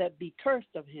 and they that be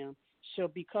cursed of him shall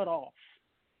be cut off.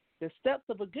 The steps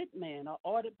of a good man are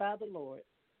ordered by the Lord,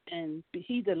 and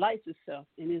he delights himself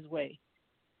in his way.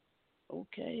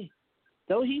 Okay.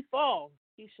 Though he fall,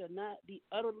 he shall not be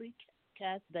utterly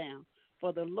cast down,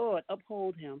 for the Lord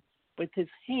uphold him with his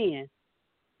hand.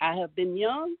 I have been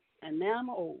young, and now I'm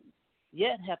old.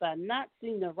 Yet have I not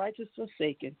seen the righteous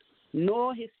forsaken,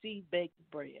 nor his seed beg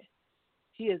bread.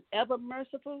 He is ever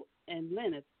merciful and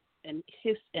lendeth, and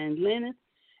his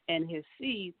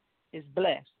seed is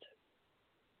blessed.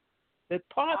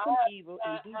 Depart from evil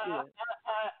and do good.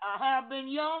 I have been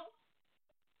young,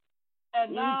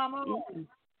 and now I'm old.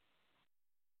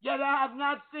 Yet I have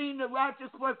not seen the righteous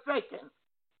forsaken,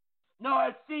 nor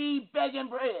a seed begging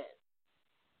bread.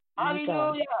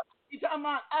 Hallelujah. He's talking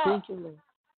about us. Thank you, Lord.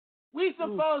 We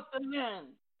supposed to lend.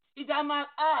 He's talking about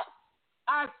us.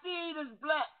 Our seed is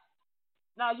blessed.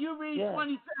 Now you read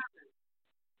 27.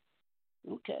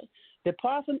 Okay.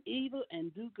 Depart from evil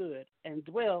and do good, and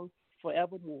dwell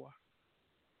forevermore.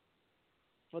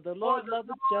 For the Lord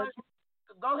loveth judgment.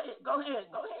 Go ahead.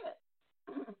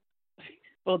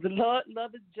 For the Lord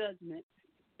loveth judgment,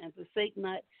 and forsake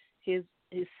not his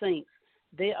saints.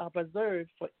 They are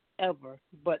preserved forever,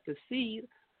 but the seed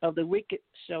of the wicked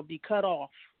shall be cut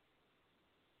off.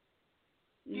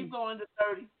 Keep going to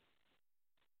 30.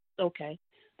 Okay.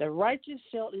 The righteous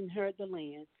shall inherit the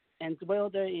land, and dwell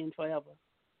therein forever.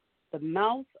 The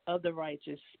mouth of the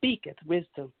righteous speaketh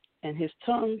wisdom, and his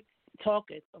tongue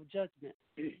talketh of judgment.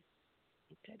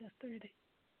 Okay, that's 30.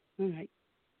 All right.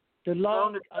 The law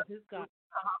of his God.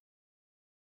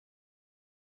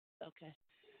 Okay.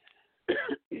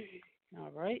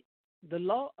 All right. The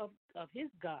law of his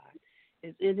God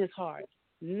is in his heart.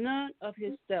 None of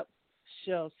his steps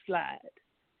shall slide.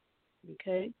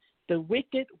 Okay. The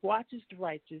wicked watches the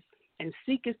righteous and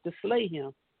seeketh to slay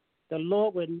him. The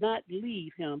Lord will not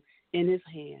leave him in his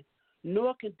hand,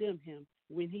 nor condemn him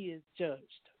when he is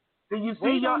judged. Do you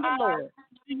see your eyes?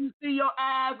 Do you see your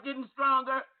eyes getting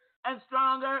stronger and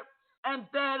stronger and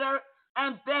better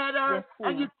and better? Yes,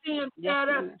 and you see them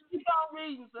better. Yes, Keep on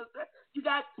reading, sister. You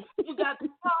got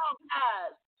strong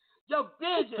eyes. Your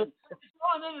vision is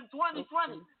going into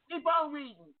 2020. Okay. Keep on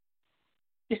reading.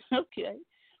 Okay.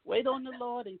 Wait on the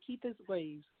Lord and keep his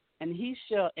ways, and he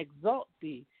shall exalt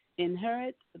thee.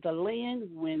 Inherit the land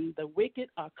when the wicked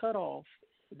are cut off.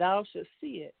 Thou shalt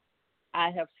see it. I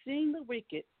have seen the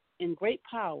wicked in great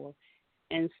power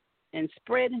and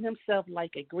spreading himself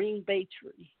like a green bay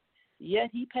tree.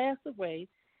 Yet he passed away,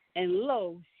 and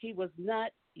lo, he was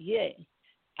not, yea.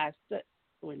 I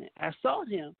sought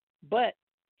him, but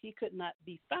he could not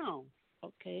be found.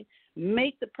 Okay.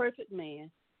 Make the perfect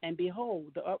man, and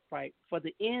behold the upright, for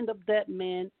the end of that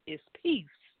man is peace,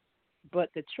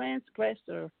 but the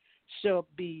transgressor shall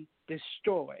be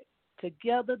destroyed.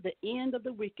 Together the end of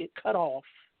the wicked cut off.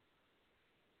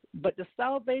 But the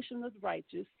salvation of the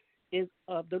righteous is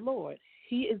of the Lord.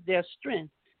 He is their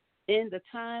strength in the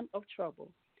time of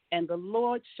trouble. And the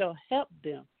Lord shall help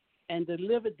them and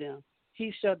deliver them.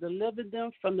 He shall deliver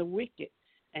them from the wicked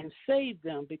and save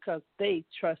them because they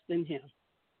trust in him.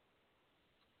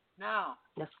 Now,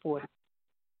 that's 40.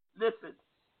 Listen,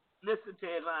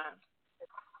 Ted Lyons.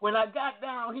 When I got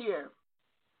down here,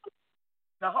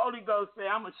 the Holy Ghost said,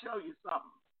 I'm going to show you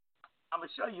something. I'm going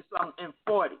to show you something in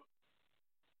 40.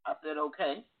 I said,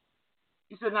 okay.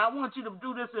 He said, now I want you to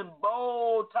do this in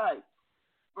bold type.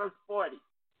 Verse 40.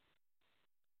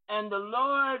 And the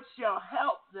Lord shall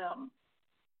help them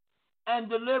and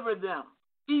deliver them.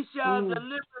 He shall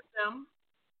deliver them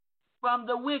from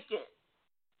the wicked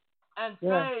and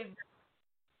save them.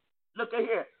 Look at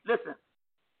here. Listen.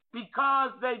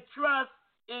 Because they trust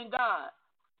in God.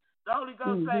 The Holy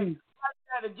Ghost says, write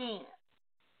that again.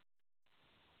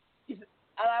 He said,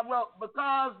 and I wrote,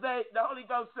 because the Holy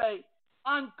Ghost say,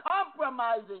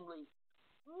 uncompromisingly.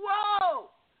 Whoa!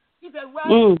 He said,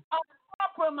 right?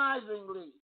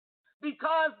 Uncompromisingly.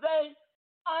 Because they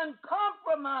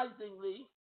uncompromisingly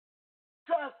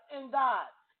trust in God.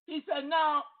 He said,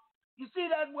 now, you see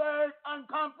that word,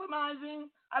 uncompromising?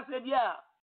 I said, yeah.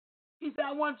 He said,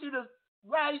 I want you to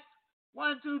write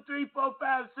 1, 2, 3, 4,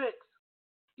 5, 6.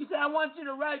 He said, I want you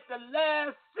to write the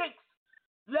last 6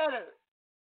 letters.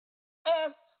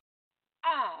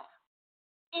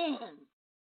 SINGLY.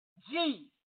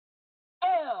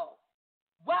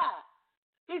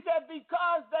 He said,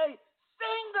 because they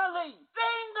singly,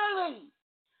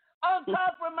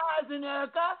 uncompromising,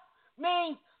 Erica,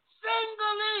 means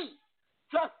singly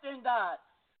trust in God.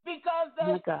 Because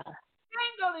they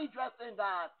singly trust in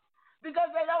God. Because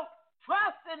they don't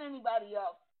trust in anybody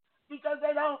else. Because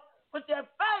they don't put their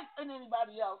faith in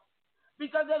anybody else.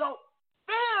 Because they don't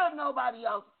fear nobody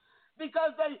else.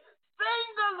 Because they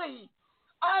singly,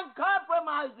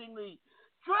 uncompromisingly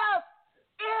trust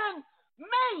in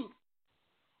me.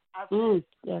 I said,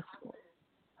 yes. I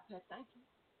said, thank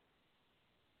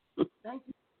you. Thank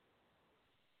you.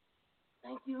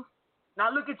 Thank you.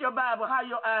 Now look at your Bible, how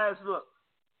your eyes look.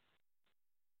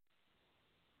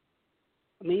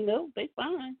 I mean, no, they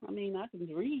fine. I mean, I can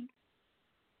read.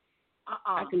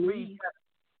 I can read.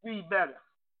 Read better.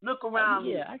 Look around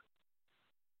you. Yeah.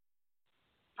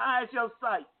 How's your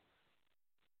sight?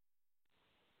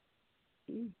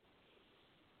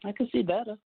 I can see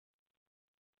better.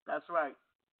 That's right.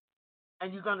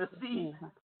 And you're going to see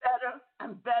better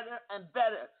and better and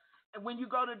better. And when you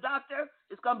go to the doctor,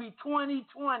 it's going to be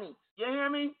 20/20. You hear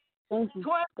me? Thank you.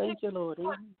 Thank you, Lord.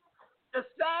 The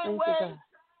same way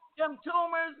them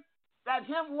tumors that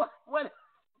him what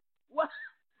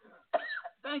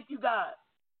thank you, God.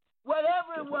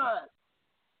 Whatever it was,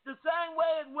 the same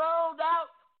way it rolled out,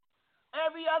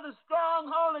 every other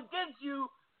stronghold against you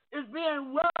is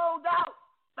being rolled out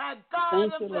by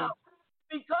God himself.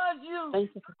 Because you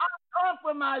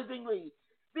uncompromisingly,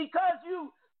 because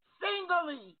you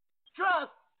singly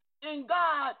trust in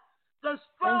God, the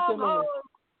strongholds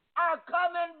are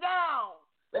coming down.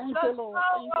 Thank the you, Lord.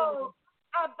 strongholds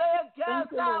are being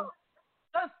cast out.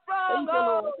 The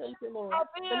strongholds are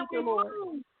being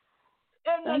removed.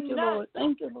 Thank you, Lord.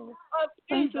 Thank you, Lord.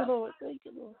 Thank you, Lord. Thank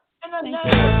you, Lord. In the name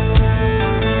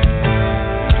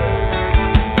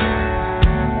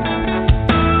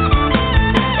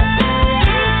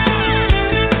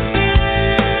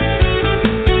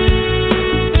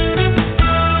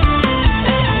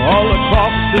All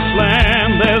across this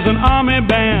land there's an army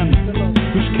band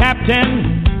whose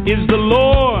captain is the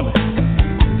Lord.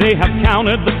 They have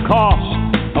counted the cost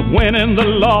of winning the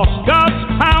loss. God's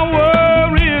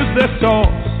power is their source.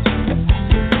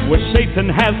 Where Satan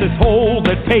has his hold,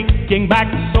 they're taking back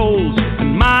souls,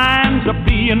 and minds are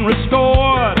being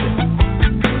restored.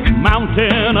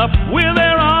 Mounting up with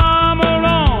their armor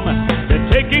on, they're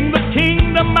taking the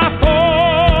kingdom by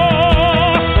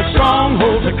force. The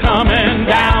strongholds are coming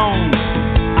down.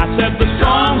 I said the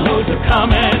strongholds are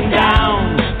coming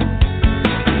down.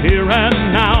 Here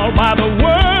and now, by the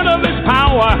word of his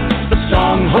power, the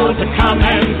strongholds are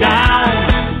coming down.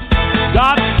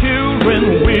 God's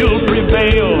children will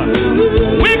prevail.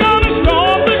 We're gonna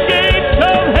storm the gates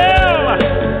of hell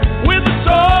with the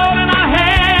sword in our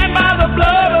hand by the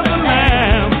blood of the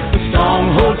Lamb. The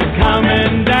strongholds are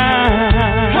coming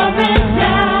down. Coming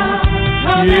down.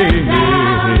 Coming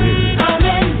down.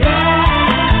 Coming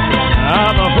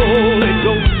down. The Holy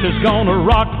Ghost is gonna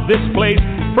rock this place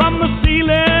from the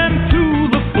ceiling to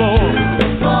the floor.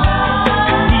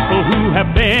 People who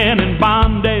have been in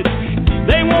bondage,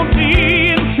 they won't be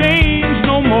in chains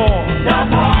no more.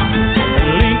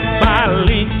 Link by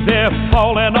link, they're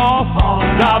falling off.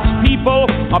 God's people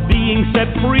are being set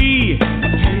free.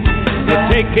 They're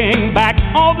taking back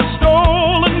all the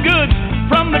stolen goods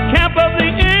from the camp of the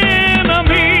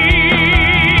enemy.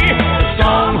 The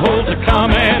strongholds are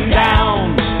coming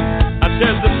down. I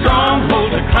said the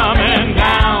strongholds are coming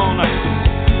down.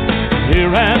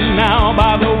 Here and now,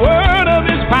 by the word of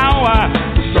his power,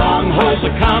 the strongholds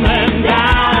are coming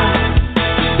down.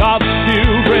 God's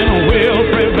children will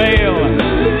prevail.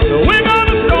 We're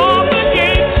gonna storm the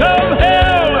gates of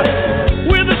hell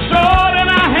with a sword in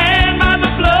our hand by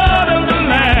the blood of the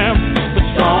Lamb. The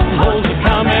strongholds are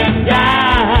coming down.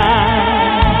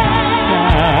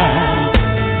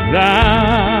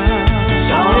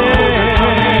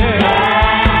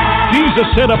 Jesus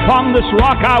said, upon this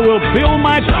rock I will build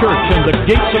my church, and the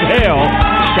gates of hell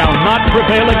shall not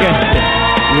prevail against it.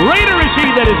 Greater is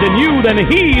he that is in you than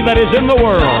he that is in the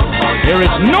world. There is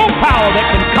no power that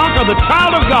can conquer the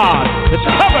child of God that's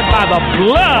covered by the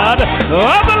blood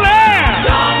of the Lamb.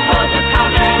 Strongholds are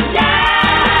coming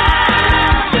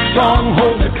down. The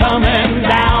strongholds are coming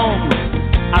down.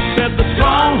 I said the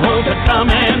strongholds are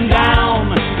coming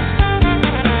down.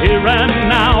 Here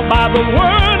and now, by the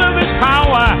word of his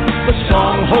power, the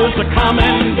strongholds are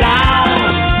coming down.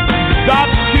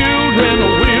 God's children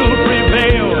will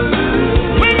prevail.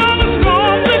 We're gonna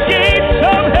storm the gates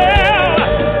of hell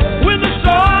with a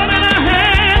sword in our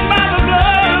hand by the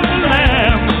blood of the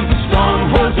Lamb. The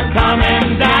strongholds are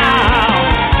coming down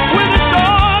with a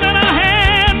sword in our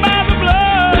hand by the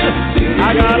blood. I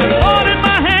got a sword in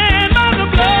my hand by the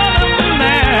blood of the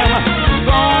Lamb. The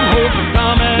strongholds are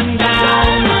coming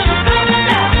down.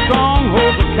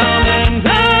 Strongholds are coming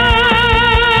down.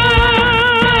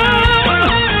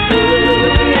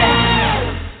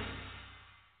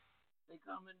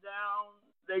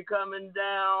 They coming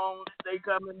down. They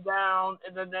coming down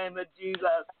in the name of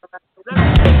Jesus.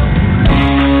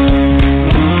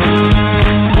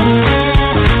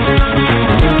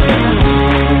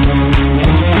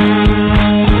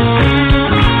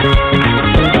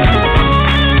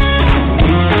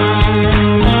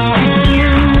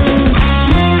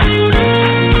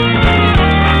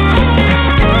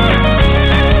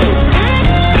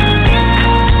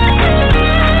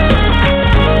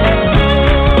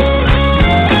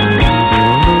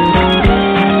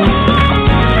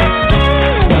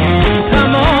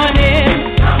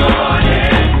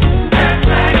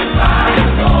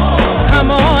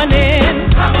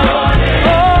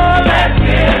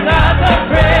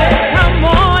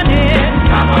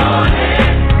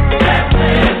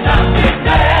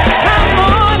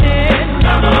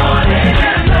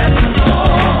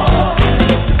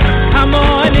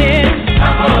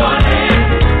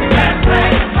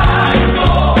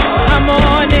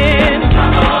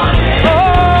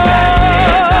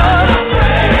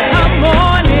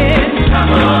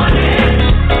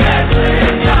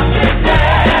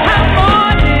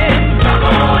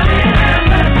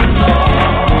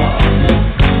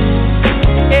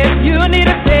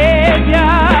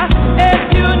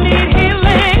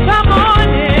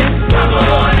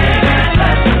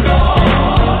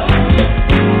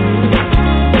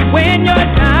 When you're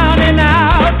down and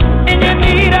out and you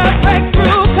need a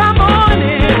breakthrough, come on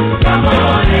in. Come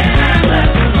on in and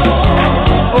bless the Lord.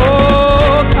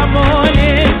 Oh, come on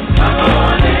in. Come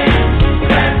on in.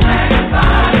 Let's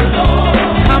magnify the Lord.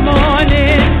 Come on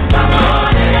in. Come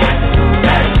on in.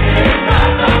 Let's lift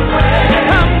up the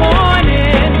praise. Come on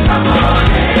in. Come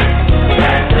on in.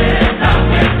 Let's lift up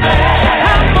the praise.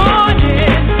 Come on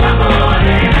in. Come on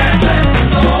in and bless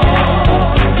the Lord.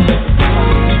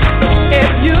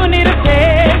 If you need a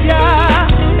savior,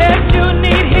 if you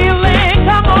need healing,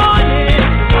 come on in.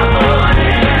 Come on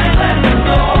in and bless the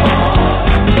Lord.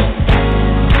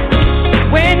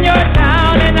 When you're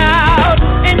down and out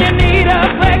and you need a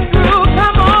breakthrough,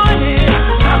 come on in.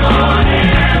 Come on in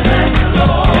and bless the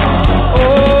Lord.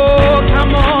 Oh,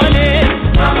 come on in.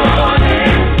 Come on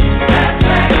in. Let's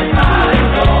magnify the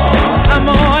Lord. Come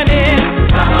on in.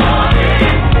 Come on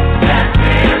in. Let's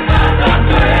lift up the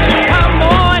praise. Come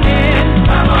on in.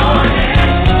 Come on in.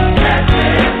 Let's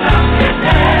lift up His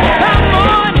name. Come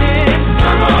on in.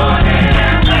 Come on in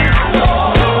and bless the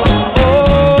Lord.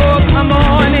 Oh, come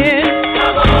on in.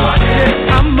 Come on in. Just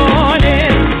come on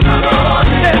in. Come on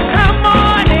in. Just come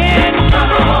on in.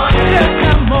 Come on in. Just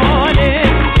come on in.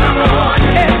 Come on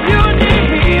in. If you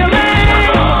need healing,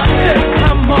 just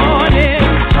come on in.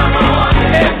 Come on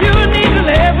in. If you need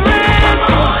deliverance,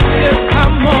 just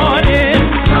come on in.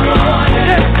 Come on in.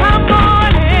 Just come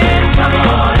on in. Come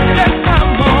on in. Just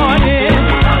come on in.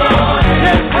 Come on in.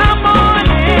 Just come on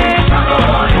in. Come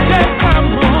on in. Just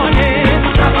come on in.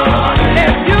 Come on in.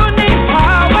 If you need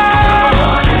power,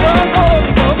 the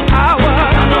Holy Ghost power,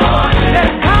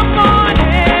 just come on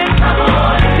in. Come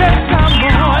on in. Just come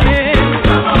on in.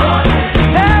 Come on in.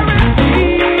 There is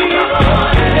peace.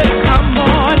 Just come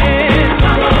on in.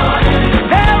 Come on in.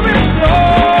 There is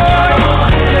joy.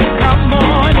 Just come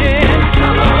on in.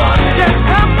 Come on in. Just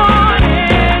come on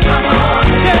in. Come on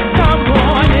in. Just come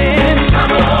on in.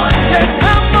 Come on in. Just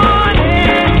come on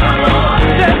in. Come on in.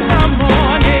 Just come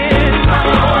on in. Come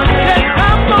on in. Just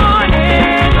come on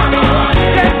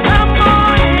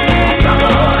in. Come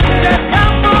on in. Just come on in. Come on in. Just come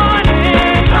on in.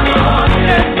 Come on in.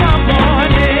 Just come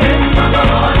on in. Come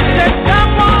on in. Just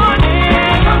come on in.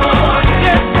 Come on in.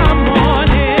 Just come on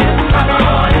in. Come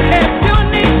on in. If you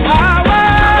need power,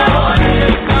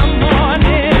 just come on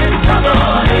in. Come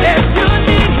on in. If you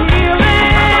need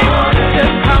healing,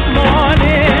 just come on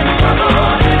in. Come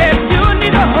on in. If you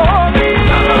need the Holy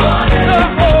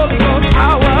Ghost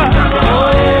power,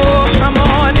 oh, come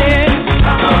on in.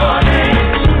 Come on in.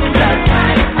 Let's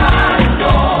magnify the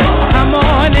Lord. Come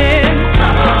on in.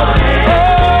 Come on in. Oh,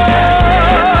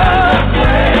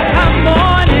 come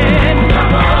on in.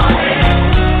 Come on in.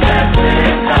 Let's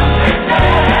lift up His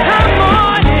name. Come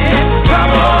on in.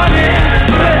 Come on in.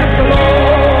 Bless the Lord.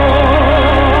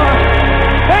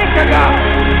 Thank you, God.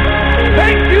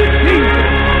 Thank you, Jesus.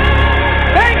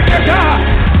 Thank you, God.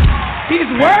 He's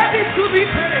worthy to be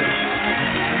praised.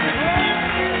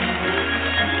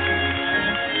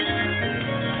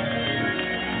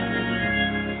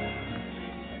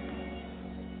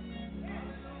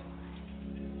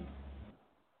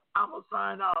 I'm going to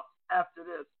sign off after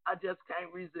this. I just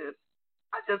can't resist.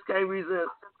 I just can't resist.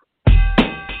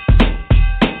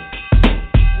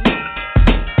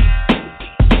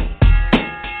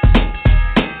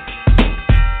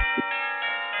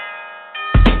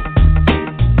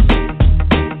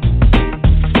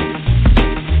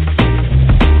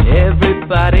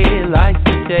 Everybody likes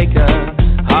to take a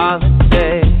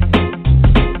holiday.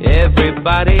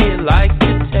 Everybody likes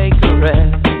to take a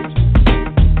rest.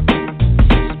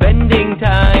 Spending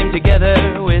time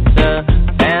together with the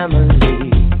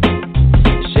family,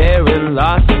 sharing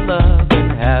lots of love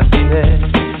and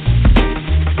happiness.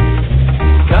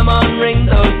 Come on, ring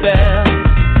those bells,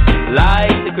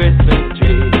 light the Christmas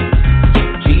tree.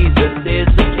 Jesus is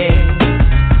the King,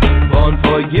 born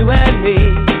for you and me.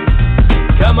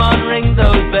 Come on, ring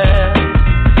those bells,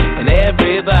 and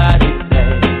everybody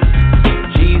say,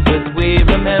 Jesus, we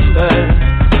remember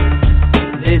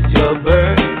this your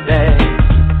birthday.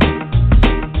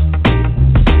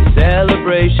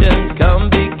 Celebrations come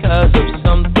because of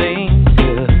something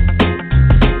good.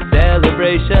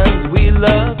 Celebrations we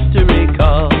love to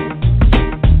recall.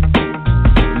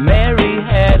 Mary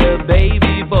had a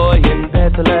baby boy in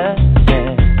Bethlehem,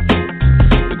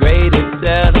 the greatest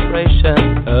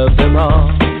celebration of them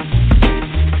all.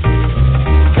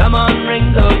 Come on,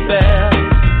 ring those bells,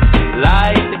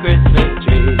 light the Christmas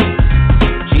tree.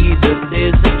 Jesus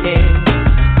is the King,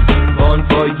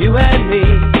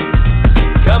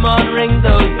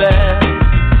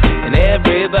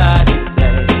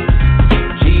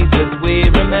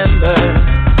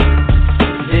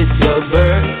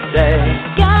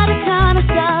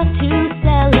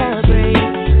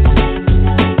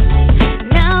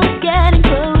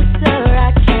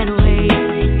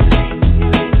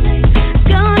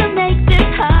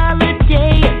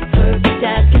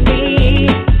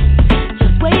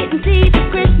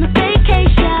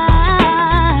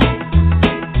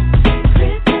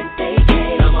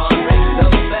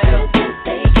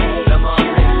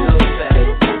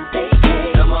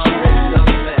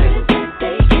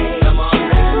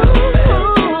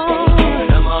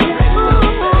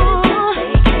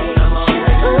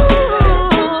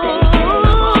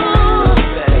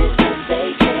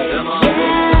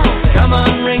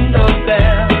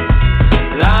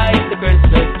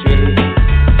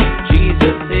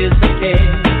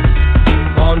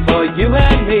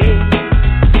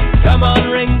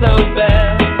 those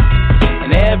bells,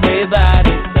 and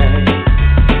everybody say,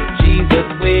 Jesus,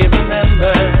 we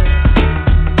remember,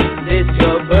 this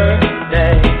your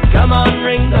birthday. Come on,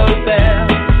 ring those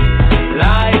bells,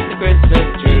 light the Christmas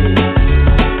tree.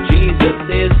 Jesus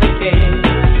is the King,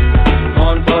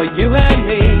 born for you and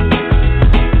me.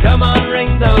 Come on,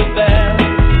 ring those bells,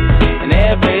 and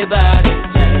everybody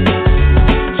say,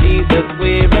 Jesus,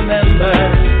 we remember,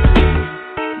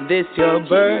 this your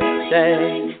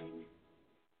birthday.